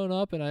my phone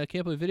up and I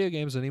can't play video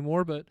games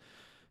anymore, but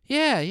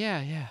yeah,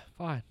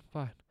 fine.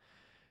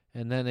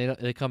 And then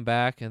they come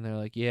back and they're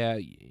like, yeah,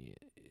 we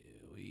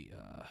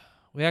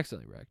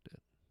accidentally wrecked it.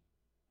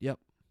 Yep.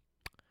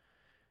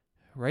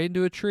 Right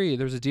into a tree.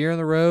 There's a deer in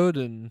the road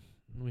and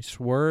we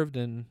swerved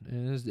and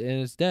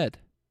it's dead.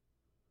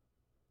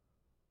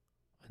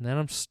 And then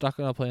I'm stuck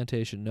on a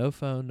plantation. No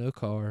phone, no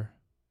car,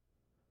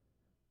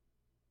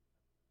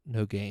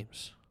 no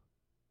games.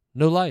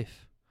 No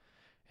life.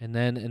 And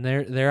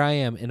there I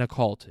am in a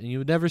cult. And you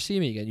would never see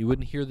me again. You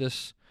wouldn't hear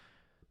this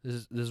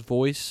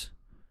voice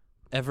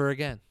ever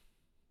again.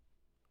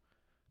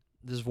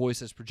 This voice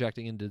that's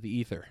projecting into the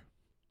ether.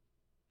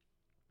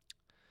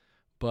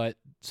 But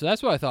so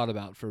that's what I thought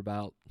about for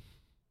about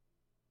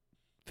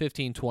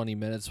 15, 20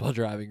 minutes while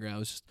driving around. It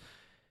was just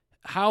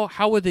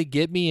how would they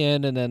get me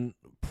in, and then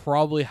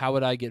probably how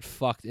would I get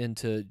fucked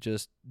into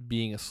just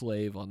being a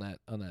slave on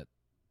that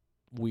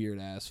weird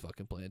ass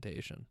fucking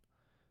plantation.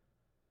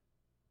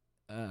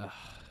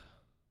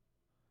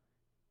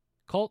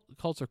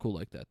 Cults are cool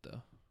like that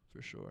though,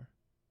 for sure.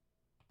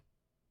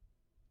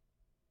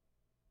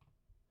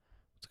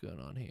 What's going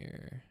on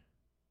here?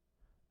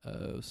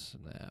 Oh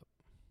snap.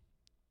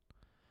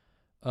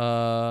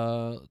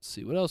 Let's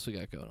see what else we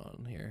got going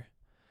on here.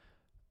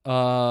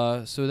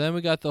 So then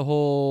we got the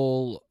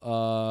whole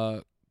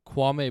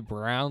Kwame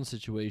Brown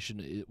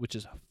situation, which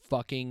is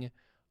fucking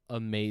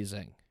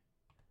amazing.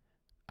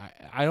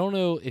 I don't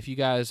know if you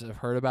guys have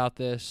heard about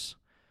this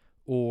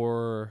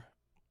or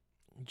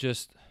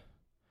just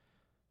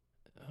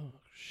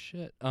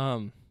shit.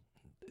 Kwame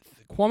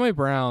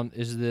Brown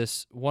is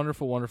this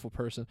wonderful, wonderful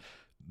person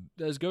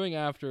that is going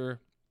after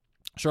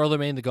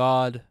Charlemagne the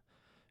God,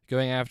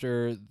 going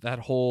after that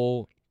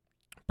whole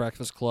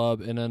Breakfast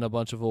Club, and then a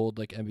bunch of old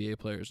like NBA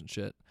players and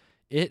shit.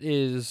 It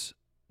is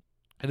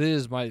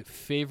my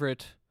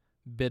favorite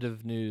bit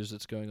of news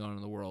that's going on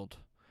in the world.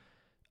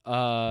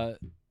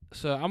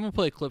 So I'm gonna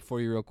play a clip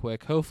for you real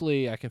quick.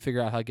 Hopefully I can figure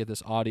out how to get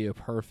this audio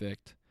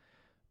perfect.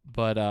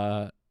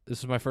 But this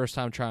is my first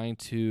time trying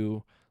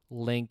to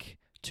link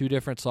 2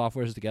 different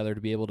softwares together to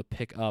be able to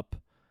pick up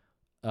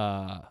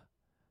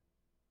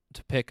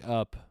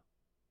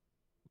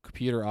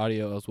computer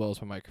audio as well as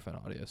my microphone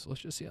audio. So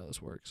let's just see how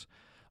this works.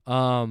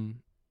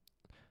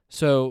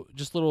 So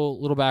just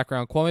little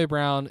background. Kwame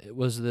Brown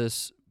was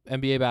this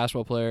NBA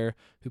basketball player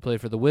who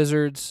played for the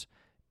Wizards,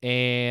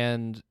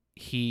 and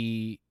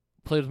he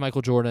played with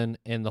Michael Jordan,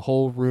 and the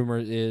whole rumor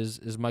is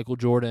Michael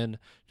Jordan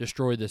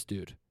destroyed this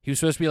dude. He was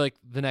supposed to be like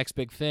the next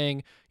big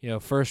thing,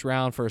 first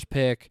round, first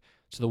pick.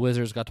 So the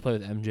Wizards got to play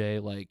with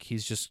MJ. Like,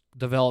 he's just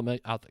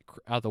development out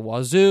the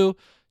wazoo,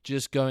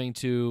 just going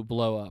to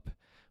blow up.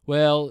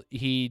 Well,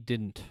 he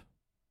didn't.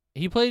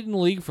 He played in the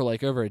league for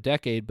like over a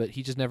decade, but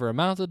he just never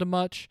amounted to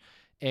much.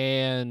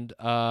 And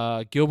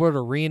Gilbert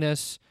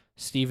Arenas,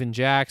 Steven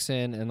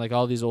Jackson, and like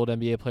all these old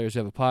NBA players who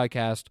have a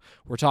podcast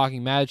were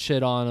talking mad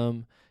shit on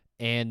him.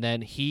 And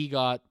then he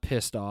got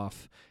pissed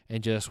off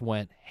and just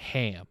went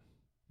ham.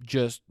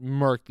 Just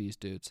murked these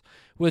dudes.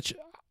 Which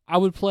I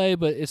would play,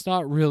 but it's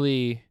not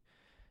really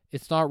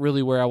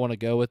where I want to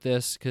go with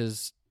this,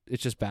 because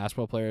it's just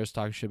basketball players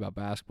talking shit about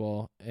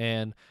basketball.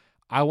 And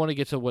I want to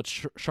get to what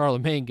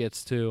Charlemagne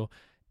gets to.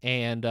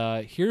 And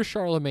here's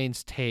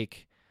Charlemagne's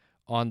take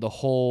on the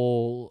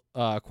whole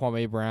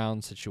Kwame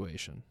Brown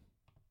situation.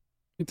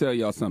 Let me tell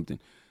y'all something.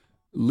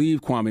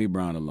 Leave Kwame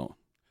Brown alone.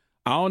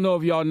 I don't know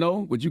if y'all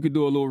know, but you could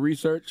do a little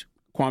research.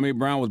 Kwame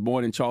Brown was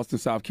born in Charleston,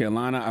 South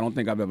Carolina. I don't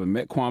think I've ever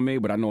met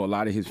Kwame, but I know a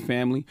lot of his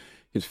family.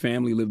 His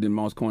family lived in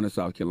Mounts Corner,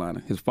 South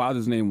Carolina. His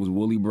father's name was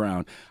Willie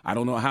Brown. I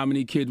don't know how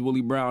many kids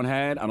Willie Brown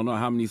had. I don't know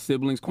how many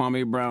siblings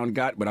Kwame Brown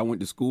got, but I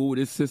went to school with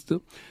his sister,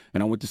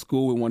 and I went to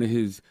school with one of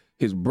his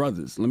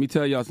brothers. Let me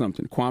tell y'all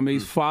something.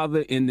 Kwame's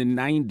father in the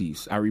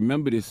 90s, I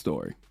remember this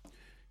story.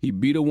 He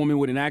beat a woman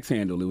with an axe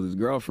handle. It was his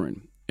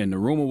girlfriend. And the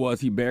rumor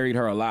was he buried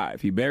her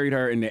alive. He buried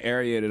her in the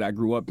area that I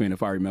grew up in,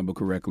 if I remember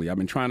correctly. I've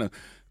been trying to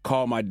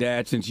call my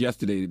dad since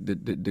yesterday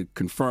to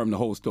confirm the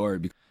whole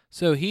story.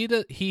 So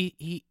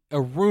he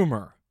a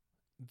rumor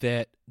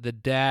that the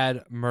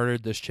dad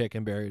murdered this chick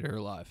and buried her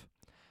alive.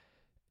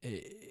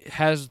 It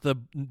has the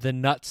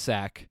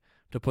nutsack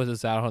to put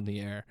this out on the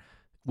air,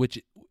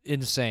 which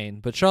insane.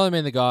 But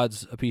Charlemagne the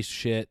God's a piece of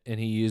shit, and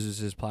he uses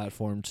his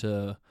platform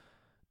to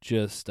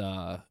just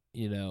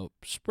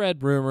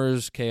spread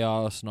rumors,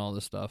 chaos, and all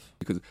this stuff.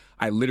 Because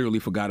I literally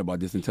forgot about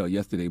this until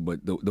yesterday, but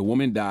the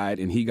woman died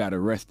and he got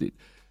arrested.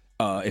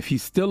 If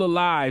he's still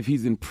alive,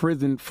 he's in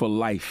prison for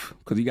life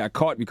because he got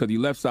caught because he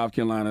left South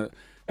Carolina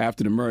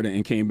after the murder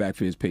and came back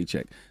for his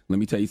paycheck. Let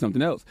me tell you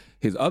something else.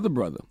 His other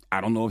brother,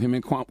 I don't know if him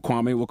and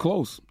Kwame were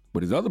close,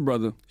 but his other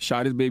brother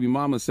shot his baby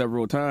mama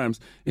several times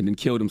and then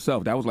killed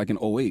himself. That was like in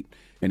 2008.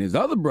 And his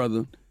other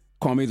brother,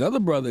 Kwame's other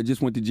brother,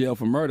 just went to jail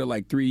for murder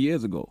like 3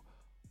 years ago.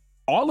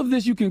 All of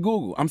this you can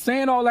Google. I'm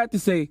saying all that to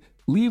say,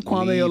 leave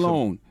Kwame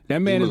alone. That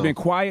man has been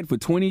quiet for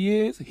 20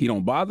 years. He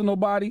don't bother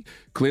nobody.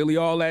 Clearly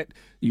all that,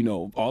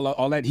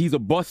 all that he's a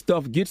bust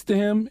stuff gets to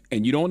him,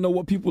 and you don't know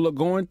what people are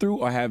going through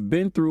or have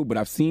been through, but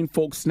I've seen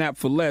folks snap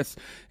for less,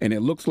 and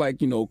it looks like,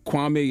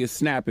 Kwame is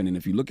snapping. And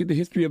if you look at the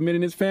history of men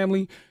in his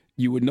family,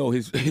 you would know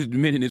his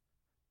men in his...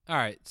 All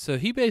right, so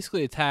he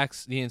basically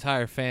attacks the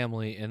entire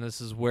family, and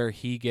this is where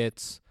he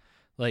gets...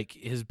 like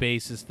his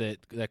basis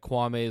that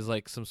Kwame is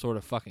like some sort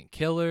of fucking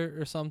killer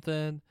or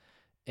something,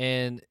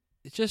 and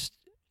it's just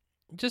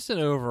an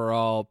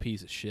overall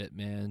piece of shit,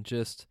 man.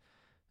 Just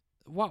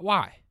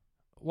why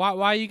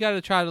you got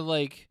to try to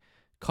like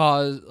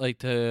cause like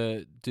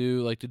to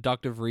do like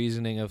deductive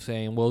reasoning of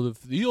saying, well,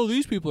 if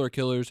these people are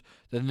killers,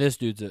 then this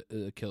dude's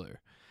a killer.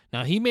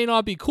 Now he may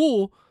not be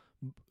cool,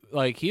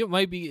 like he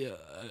might be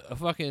a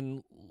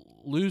fucking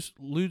loose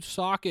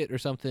socket or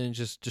something and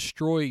just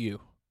destroy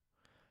you.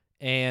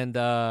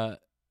 But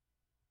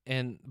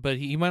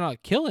he might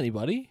not kill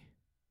anybody.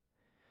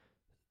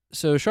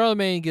 So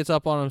Charlemagne gets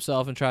up on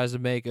himself and tries to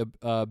make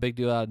a big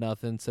deal out of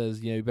nothing.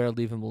 Says, you better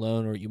leave him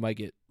alone or you might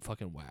get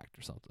fucking whacked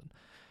or something.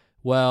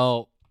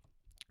 Well,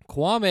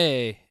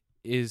 Kwame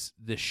is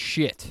the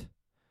shit.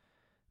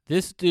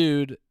 This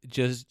dude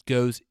just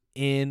goes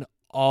in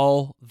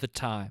all the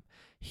time.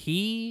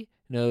 He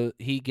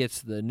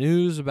gets the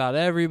news about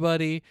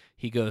everybody.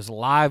 He goes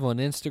live on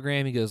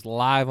Instagram. He goes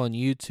live on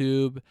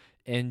YouTube.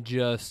 And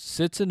just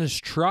sits in his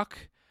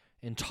truck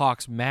and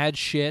talks mad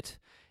shit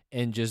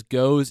and just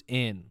goes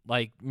in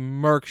like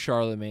murk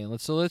Charlemagne.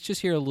 So let's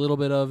just hear a little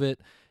bit of it,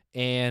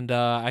 and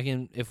I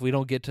can, if we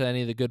don't get to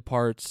any of the good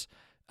parts,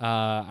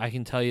 I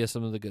can tell you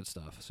some of the good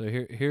stuff. So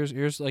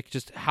here's like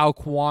just how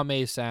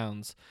Kwame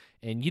sounds,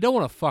 and you don't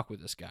want to fuck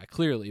with this guy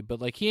clearly,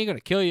 but like he ain't gonna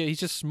kill you. He's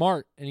just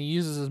smart and he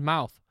uses his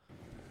mouth.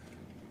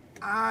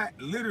 I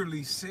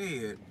literally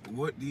said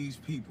what these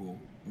people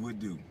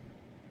would do.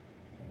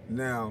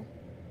 Now,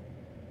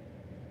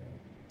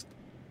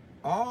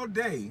 all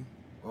day,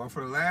 or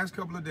for the last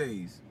couple of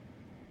days,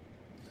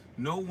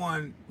 no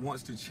one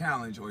wants to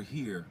challenge or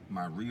hear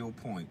my real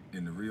point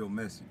and the real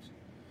message.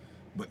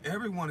 But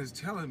everyone is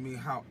telling me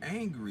how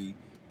angry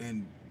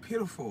and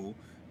pitiful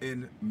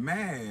and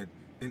mad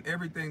and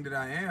everything that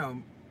I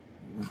am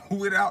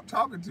without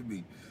talking to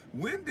me.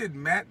 When did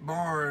Matt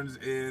Barnes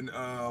and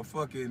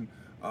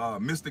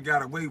Mr.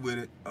 Got Away With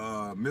It,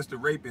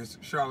 Mr.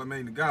 Rapist,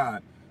 Charlemagne the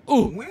God,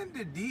 when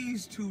did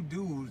these two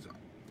dudes...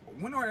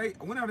 When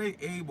are they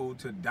able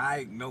to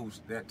diagnose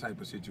that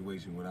type of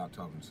situation without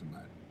talking to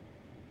somebody?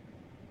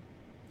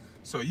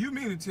 So you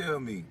mean to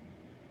tell me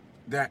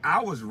that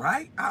I was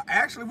right? I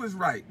actually was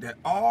right that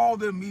all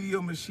the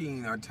media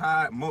machine are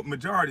tied,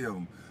 majority of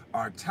them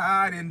are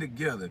tied in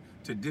together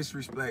to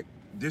disrespect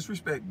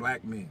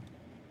black men.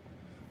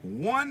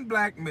 One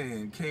black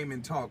man came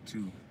and talked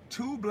to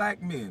two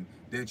black men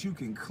that you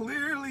can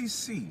clearly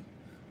see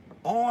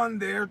on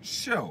their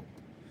show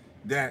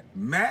that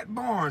Matt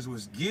Barnes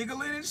was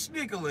giggling and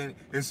snickling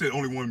and said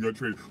only one got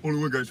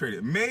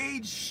traded.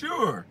 Made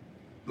sure,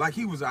 like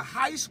he was a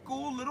high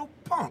school little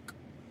punk,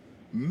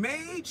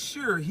 made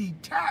sure he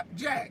tapped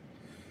Jack.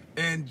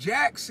 And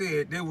Jack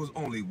said there was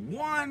only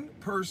one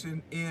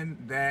person in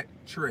that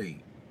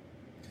trade.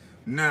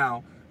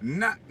 Now,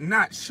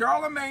 not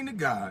Charlemagne the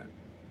God,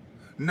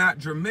 not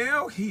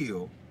Dramel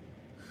Hill,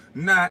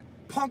 not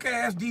punk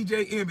ass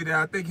DJ Envy that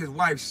I think his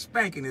wife's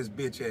spanking his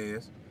bitch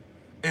ass,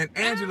 And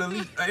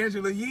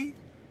Angela Yee,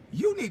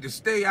 you need to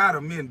stay out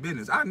of men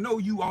business. I know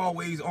you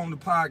always on the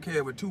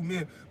podcast with two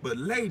men, but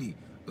lady,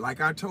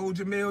 like I told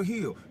Jamel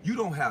Hill, you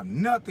don't have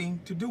nothing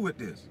to do with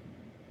this.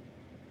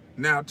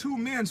 Now, two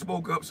men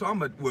spoke up, so I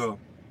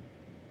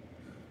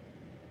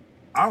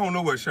don't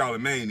know what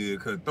Charlamagne is,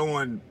 because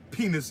throwing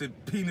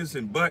penis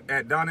and butt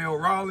at Donnell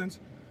Rawlings,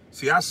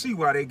 see, I see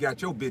why they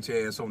got your bitch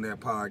ass on that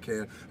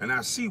podcast, and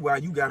I see why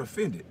you got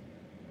offended.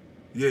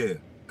 Yeah,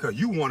 because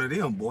you one of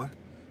them, boy.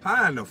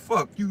 How in the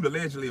fuck you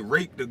allegedly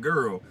raped the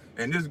girl,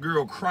 and this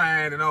girl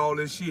crying and all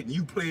this shit, and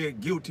you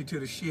pled guilty to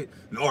the shit,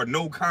 or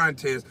no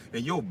contest,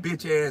 and your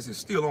bitch ass is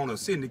still on a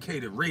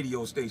syndicated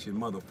radio station,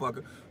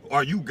 motherfucker?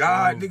 Are you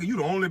God, nigga? You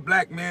the only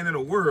black man in the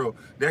world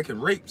that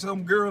can rape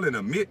some girl and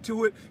admit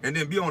to it, and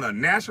then be on a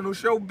national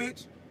show,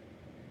 bitch?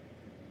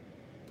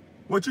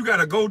 What, you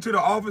gotta go to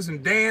the office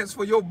and dance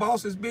for your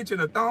boss's bitch in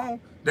a thong?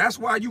 That's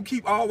why you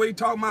keep always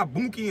talking about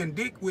Bunkie and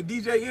Dick with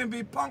DJ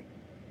Envy Punk?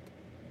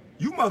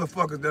 You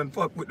motherfuckers done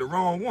fuck with the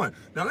wrong one.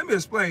 Now let me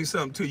explain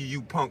something to you,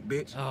 you punk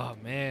bitch. Oh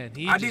man,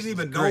 I didn't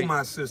even know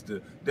my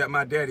sister that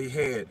my daddy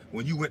had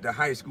when you went to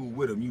high school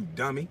with him, you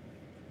dummy.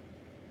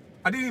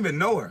 I didn't even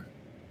know her.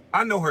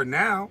 I know her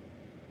now.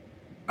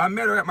 I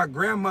met her at my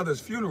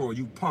grandmother's funeral,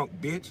 you punk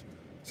bitch.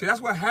 See,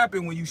 that's what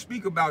happened when you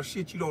speak about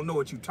shit you don't know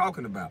what you're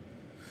talking about.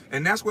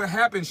 And that's what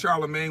happens,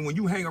 Charlamagne, when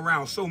you hang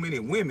around so many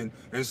women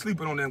and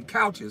sleeping on them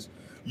couches.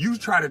 You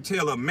try to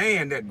tell a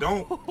man that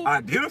don't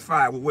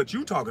identify with what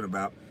you talking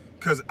about.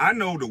 Because I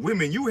know the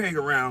women you hang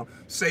around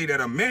say that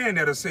a man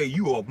that'll say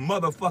you a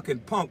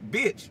motherfucking punk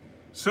bitch,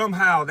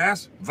 somehow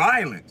that's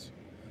violence.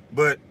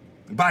 But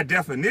by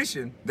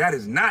definition, that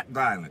is not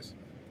violence.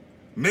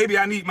 Maybe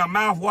I need my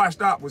mouth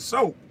washed out with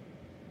soap,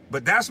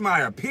 but that's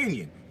my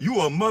opinion.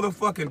 You a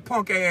motherfucking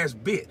punk ass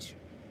bitch.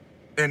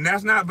 And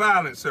that's not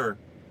violence, sir.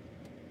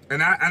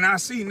 And I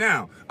see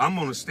now, I'm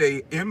gonna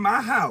stay in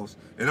my house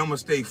and I'm gonna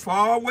stay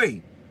far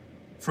away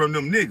from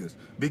them niggas.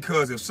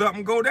 Because if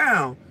something go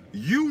down,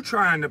 you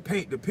trying to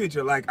paint the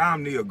picture like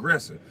I'm the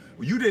aggressor.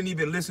 You didn't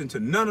even listen to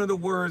none of the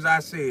words I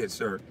said,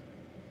 sir.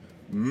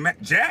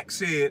 Jack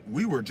said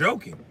we were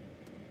joking.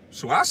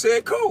 So I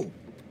said, cool.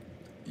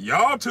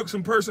 Y'all took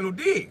some personal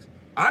digs.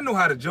 I know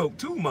how to joke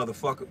too,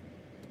 motherfucker.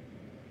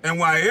 And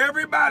while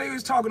everybody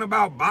is talking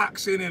about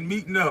boxing and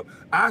meeting up,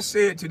 I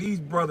said to these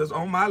brothers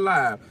on my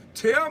live,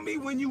 tell me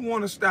when you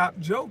want to stop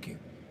joking.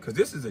 Because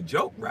this is a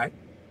joke, right?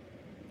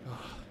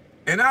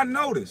 And I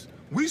noticed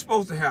we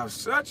supposed to have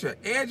such an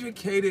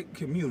educated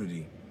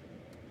community,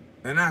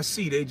 and I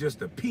see they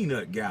just a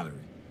peanut gallery.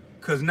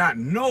 Because not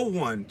no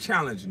one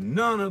challenged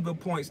none of the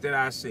points that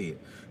I said.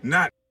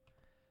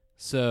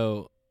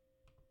 So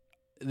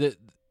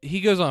he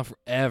goes on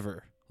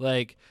forever.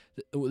 Like,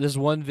 this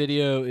one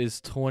video is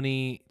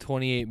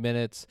 28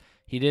 minutes.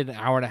 He did an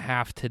hour and a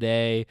half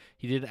today.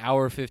 He did an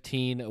hour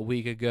 15 a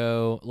week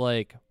ago.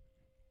 Like,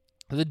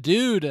 the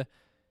dude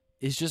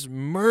is just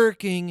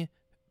murking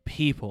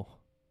people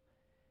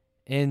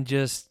and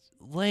just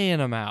laying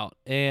them out.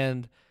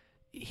 And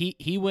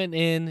he went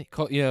in,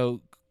 you know,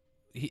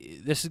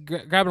 this is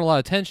grabbing a lot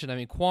of attention. I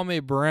mean,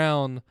 Kwame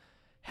Brown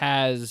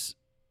has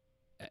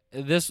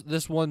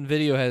this one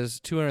video has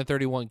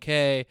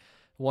 231K.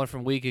 One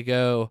from a week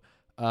ago,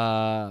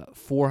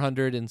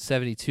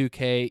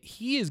 472K.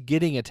 He is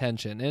getting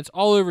attention, and it's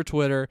all over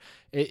Twitter.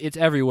 It's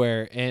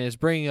everywhere, and it's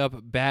bringing up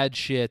bad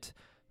shit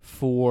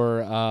for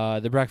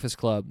the Breakfast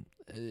Club.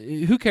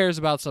 Who cares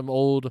about some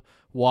old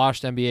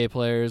washed NBA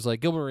players?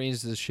 Like, Gilbert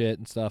Arenas is shit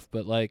and stuff,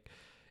 but, like,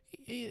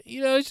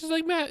 you know, it's just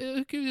like Matt.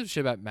 Who gives a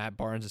shit about Matt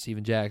Barnes and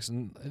Steven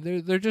Jackson?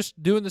 They're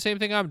just doing the same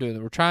thing I'm doing.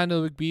 We're trying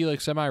to be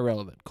like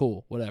semi-relevant.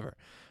 Cool, whatever.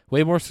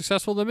 Way more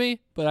successful than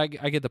me, but I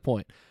get the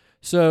point.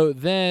 So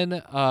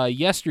then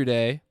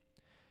yesterday,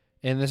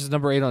 and this is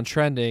number 8 on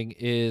trending,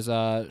 is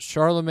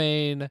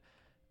Charlamagne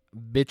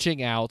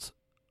bitching out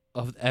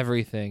of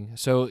everything.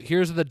 So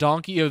here's the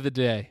donkey of the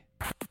day.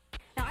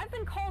 Now, I've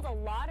been called a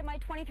lot in my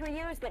 23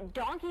 years, but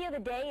donkey of the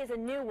day is a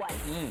new one.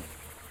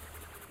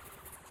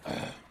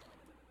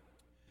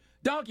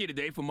 Donkey of the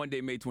day for Monday,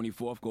 May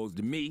 24th goes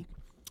to me,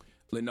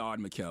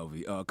 Leonard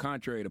McKelvey.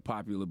 Contrary to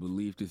popular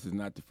belief, this is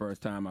not the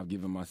first time I've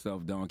given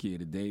myself Donkey of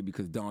the Day,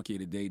 because Donkey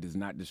of the Day does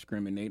not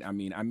discriminate. I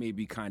mean, I may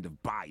be kind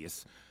of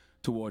biased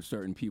towards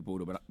certain people,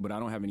 but I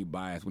don't have any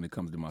bias when it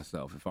comes to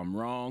myself. If I'm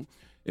wrong,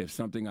 if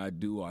something I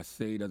do or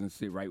say doesn't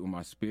sit right with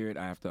my spirit,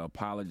 I have to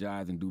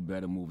apologize and do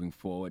better moving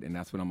forward, and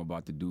that's what I'm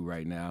about to do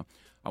right now.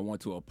 I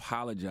want to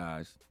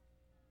apologize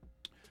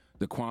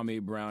to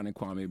Kwame Brown and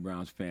Kwame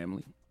Brown's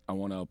family. I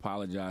want to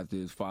apologize to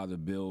his father,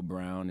 Bill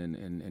Brown,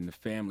 and the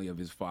family of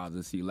his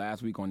father. See,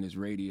 last week on this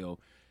radio,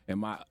 in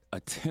my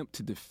attempt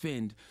to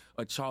defend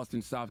a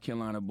Charleston, South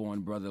Carolina-born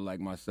brother like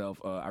myself,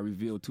 I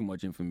revealed too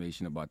much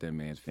information about that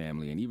man's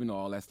family. And even though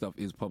all that stuff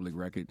is public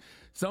record,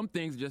 some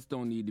things just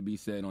don't need to be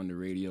said on the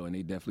radio, and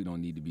they definitely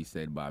don't need to be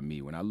said by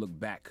me. When I look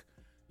back,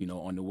 you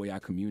know, on the way I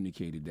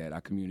communicated that, I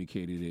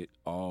communicated it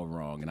all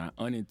wrong. And I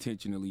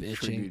unintentionally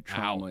triggered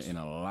trauma in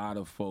a lot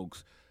of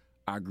folks.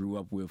 I grew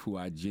up with, who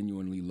I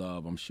genuinely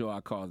love. I'm sure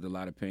I caused a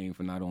lot of pain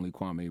for not only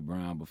Kwame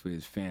Brown, but for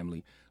his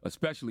family,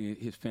 especially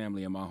his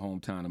family in my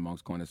hometown of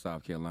Moncks Corner,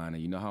 South Carolina.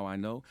 You know how I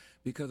know?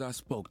 Because I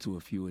spoke to a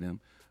few of them.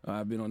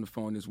 I've been on the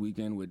phone this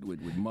weekend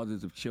with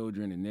mothers of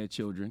children and their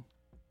children.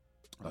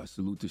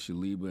 Salute to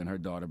Shaliba and her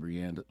daughter,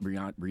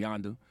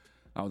 Brianda.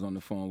 I was on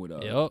the phone with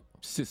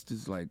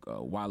sisters like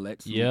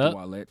Wallette. Salute to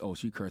Wallette. Oh,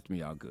 she cursed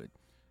me out good.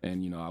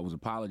 And, I was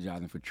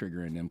apologizing for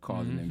triggering them,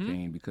 causing them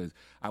pain, because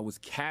I was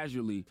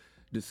casually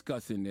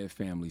discussing their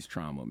family's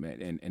trauma,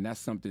 man. And that's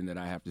something that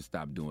I have to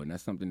stop doing.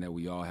 That's something that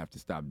we all have to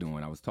stop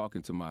doing. I was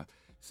talking to my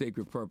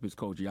Sacred Purpose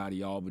coach,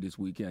 Yadi Alba, this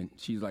weekend.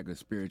 She's like a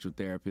spiritual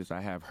therapist.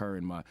 I have her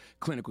and my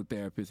clinical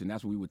therapist, and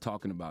that's what we were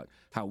talking about,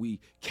 how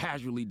we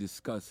casually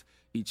discuss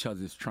each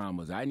other's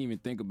traumas. I didn't even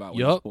think about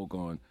when I spoke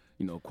on,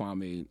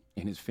 Kwame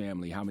and his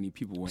family, how many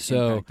people were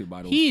impacted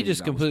by those he things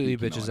just completely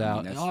bitches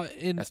out.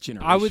 That's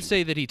generation. I would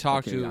say that he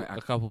talked to a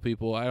couple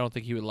people. I don't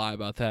think he would lie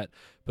about that.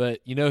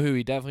 But you know who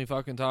he definitely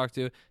fucking talked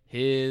to?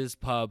 His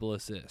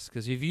publicist.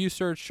 Because if you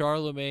search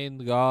Charlemagne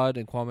the God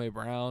and Kwame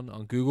Brown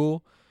on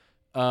Google,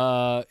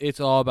 it's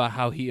all about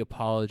how he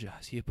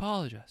apologized. He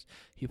apologized.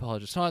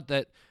 It's not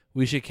that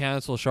we should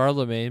cancel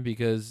Charlemagne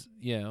because,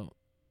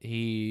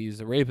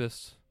 he's a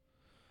rapist.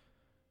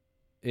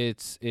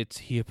 It's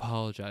he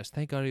apologized.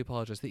 Thank God he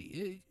apologized.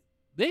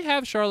 They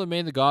have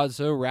Charlemagne the God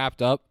so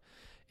wrapped up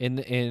in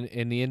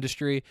the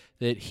industry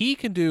that he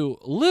can do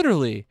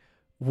literally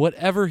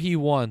whatever he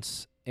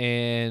wants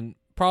and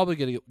probably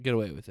get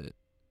away with it.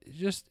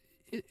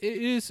 It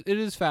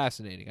is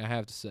fascinating, I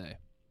have to say.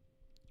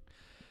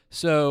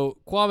 So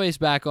Kwame's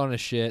back on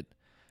his shit.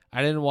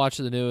 I didn't watch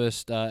the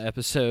newest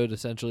episode,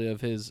 essentially,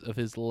 of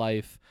his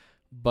life.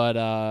 But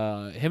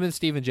him and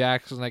Steven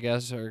Jackson, I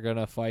guess, are going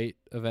to fight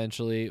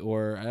eventually.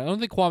 Or I don't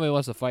think Kwame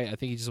wants to fight. I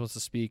think he just wants to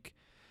speak.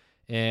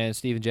 And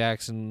Steven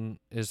Jackson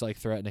is, like,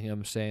 threatening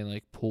him, saying,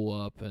 like, pull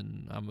up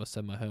and I'm going to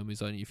send my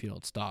homies on you if you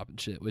don't stop and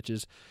shit. Which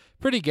is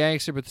pretty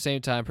gangster, but at the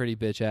same time pretty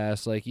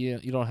bitch-ass. Like, you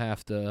don't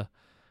have to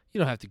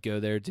go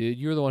there, dude.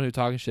 You're the one who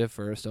talking shit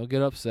first. Don't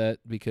get upset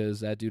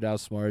because that dude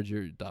outsmarted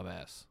your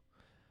dumbass.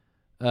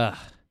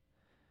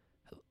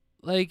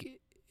 Like,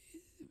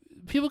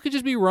 people could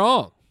just be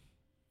wrong.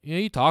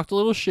 You talked a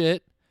little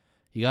shit,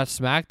 you got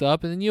smacked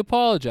up, and then you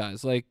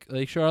apologize, like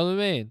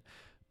Charlemagne.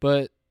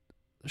 But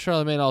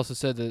Charlemagne also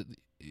said that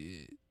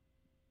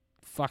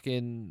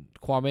fucking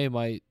Kwame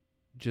might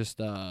just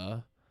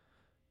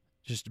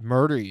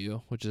murder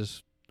you, which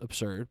is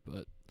absurd.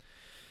 But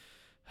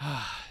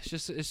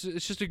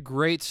it's just a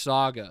great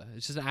saga.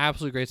 It's just an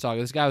absolute great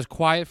saga. This guy was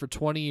quiet for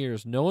 20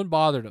 years. No one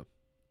bothered him.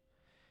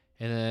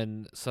 And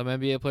then some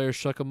NBA players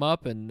shook him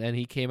up, and then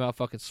he came out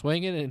fucking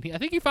swinging. And I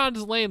think he found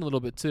his lane a little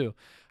bit, too.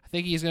 I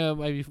think he's going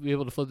to maybe be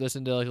able to flip this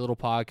into like a little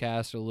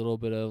podcast or a little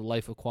bit of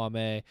Life of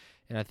Kwame.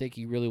 And I think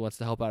he really wants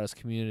to help out his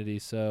community.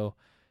 So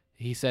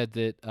he said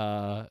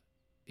that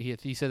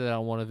he said that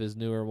on one of his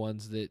newer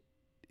ones that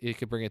it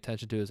could bring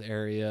attention to his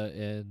area,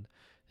 and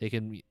they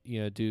can,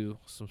 do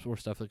some more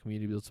stuff for the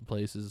community, build some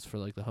places for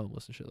like the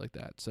homeless and shit like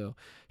that. So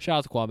shout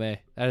out to Kwame.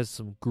 That is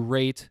some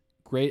great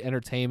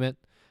entertainment,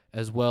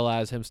 as well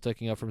as him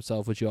sticking up for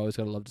himself, which you always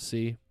gotta love to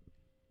see.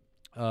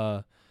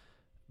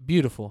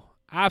 Beautiful,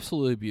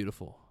 absolutely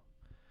beautiful.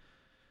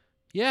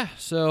 Yeah,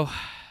 so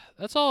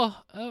that's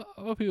all.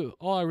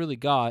 All I really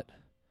got.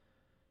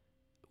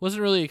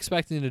 Wasn't really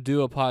expecting to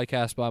do a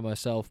podcast by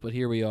myself, but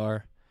here we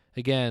are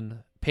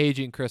again,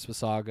 paging Chris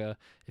Basaga.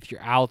 If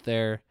you're out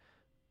there,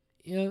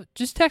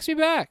 just text me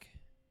back.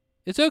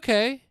 It's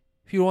okay.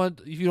 If you want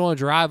to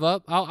drive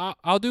up,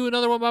 I'll do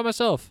another one by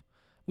myself.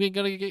 I'm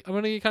gonna get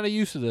kind of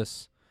used to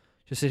this.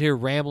 Just sit here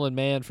rambling,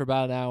 man, for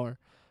about an hour.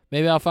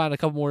 Maybe I'll find a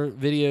couple more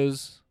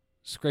videos,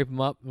 scrape them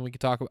up, and I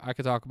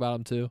could talk about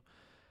them too,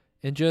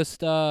 and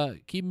just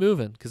keep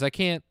moving because I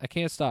can't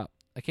stop.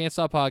 I can't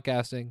stop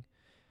podcasting.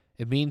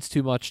 It means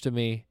too much to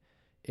me.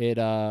 It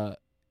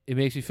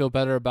makes me feel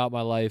better about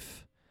my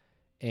life,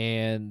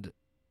 and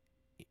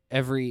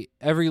every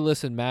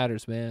listen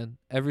matters, man.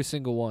 Every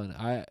single one.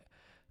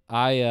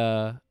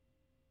 I'm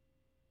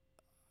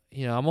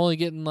only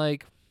getting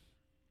like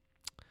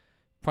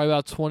probably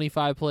about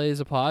 25 plays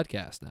a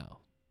podcast now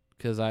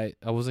because I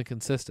wasn't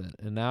consistent.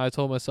 And now I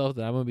told myself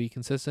that I'm going to be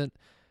consistent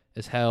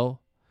as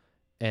hell.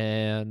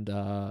 And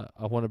I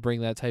want to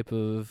bring that type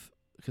of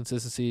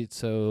consistency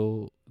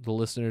so the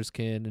listeners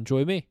can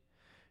enjoy me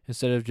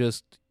instead of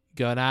just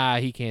going,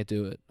 he can't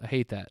do it. I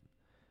hate that.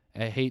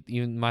 I hate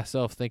even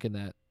myself thinking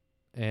that.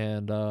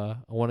 And I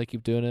want to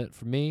keep doing it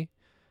for me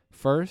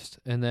first.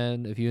 And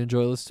then if you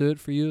enjoy, let's do it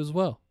for you as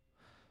well.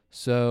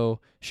 So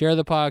share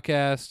the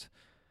podcast.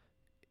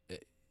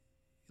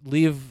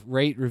 Leave,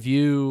 rate,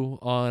 review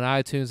on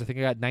iTunes. I think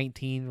I got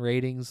 19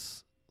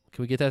 ratings.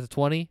 Can we get that to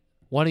 20?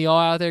 One of y'all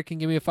out there can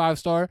give me a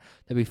 5-star.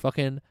 That'd be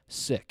fucking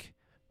sick.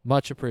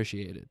 Much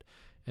appreciated.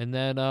 And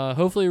then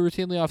hopefully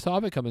routinely off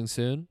topic coming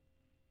soon.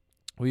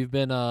 We've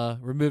been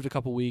removed a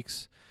couple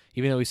weeks.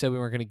 Even though we said we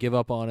weren't going to give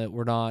up on it,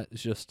 we're not.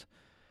 It's just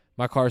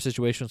my car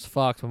situation's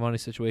fucked. My money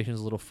situation's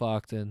a little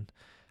fucked. And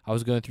I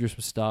was going through some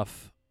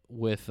stuff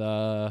with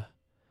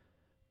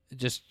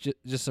just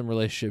some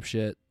relationship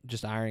shit,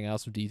 just ironing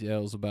out some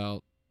details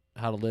about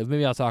how to live.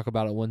 Maybe I'll talk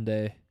about it one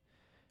day.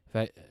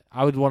 If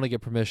I would want to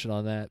get permission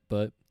on that,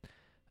 but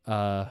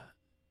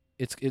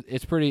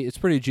it's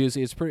pretty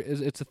juicy.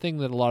 It's a thing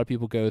that a lot of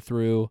people go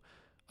through.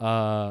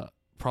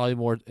 Probably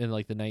more in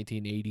like the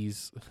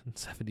 1980s,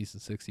 70s,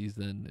 and 60s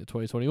than in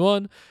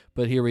 2021.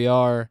 But here we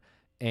are,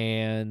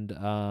 and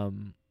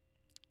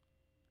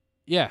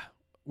yeah,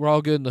 we're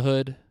all good in the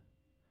hood.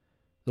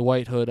 The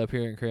white hood up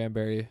here in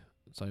Cranberry.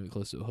 It's not even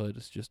close to a hood.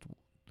 It's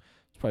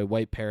probably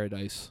white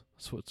paradise.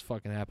 That's what's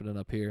fucking happening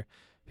up here.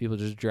 People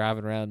just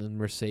driving around in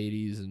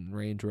Mercedes and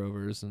Range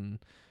Rovers and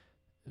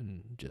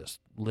just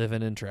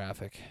living in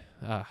traffic.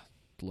 The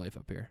life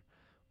up here.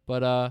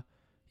 But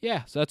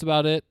yeah, so that's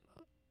about it.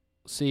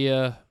 See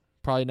ya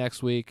probably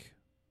next week.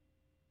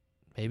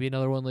 Maybe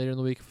another one later in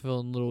the week.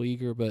 Feeling a little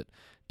eager, but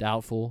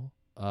doubtful.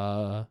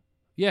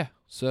 Yeah,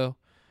 so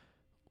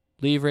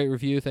leave, rate,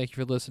 review. Thank you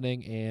for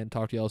listening, and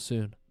talk to y'all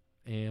soon.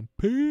 And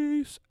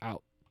peace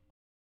out.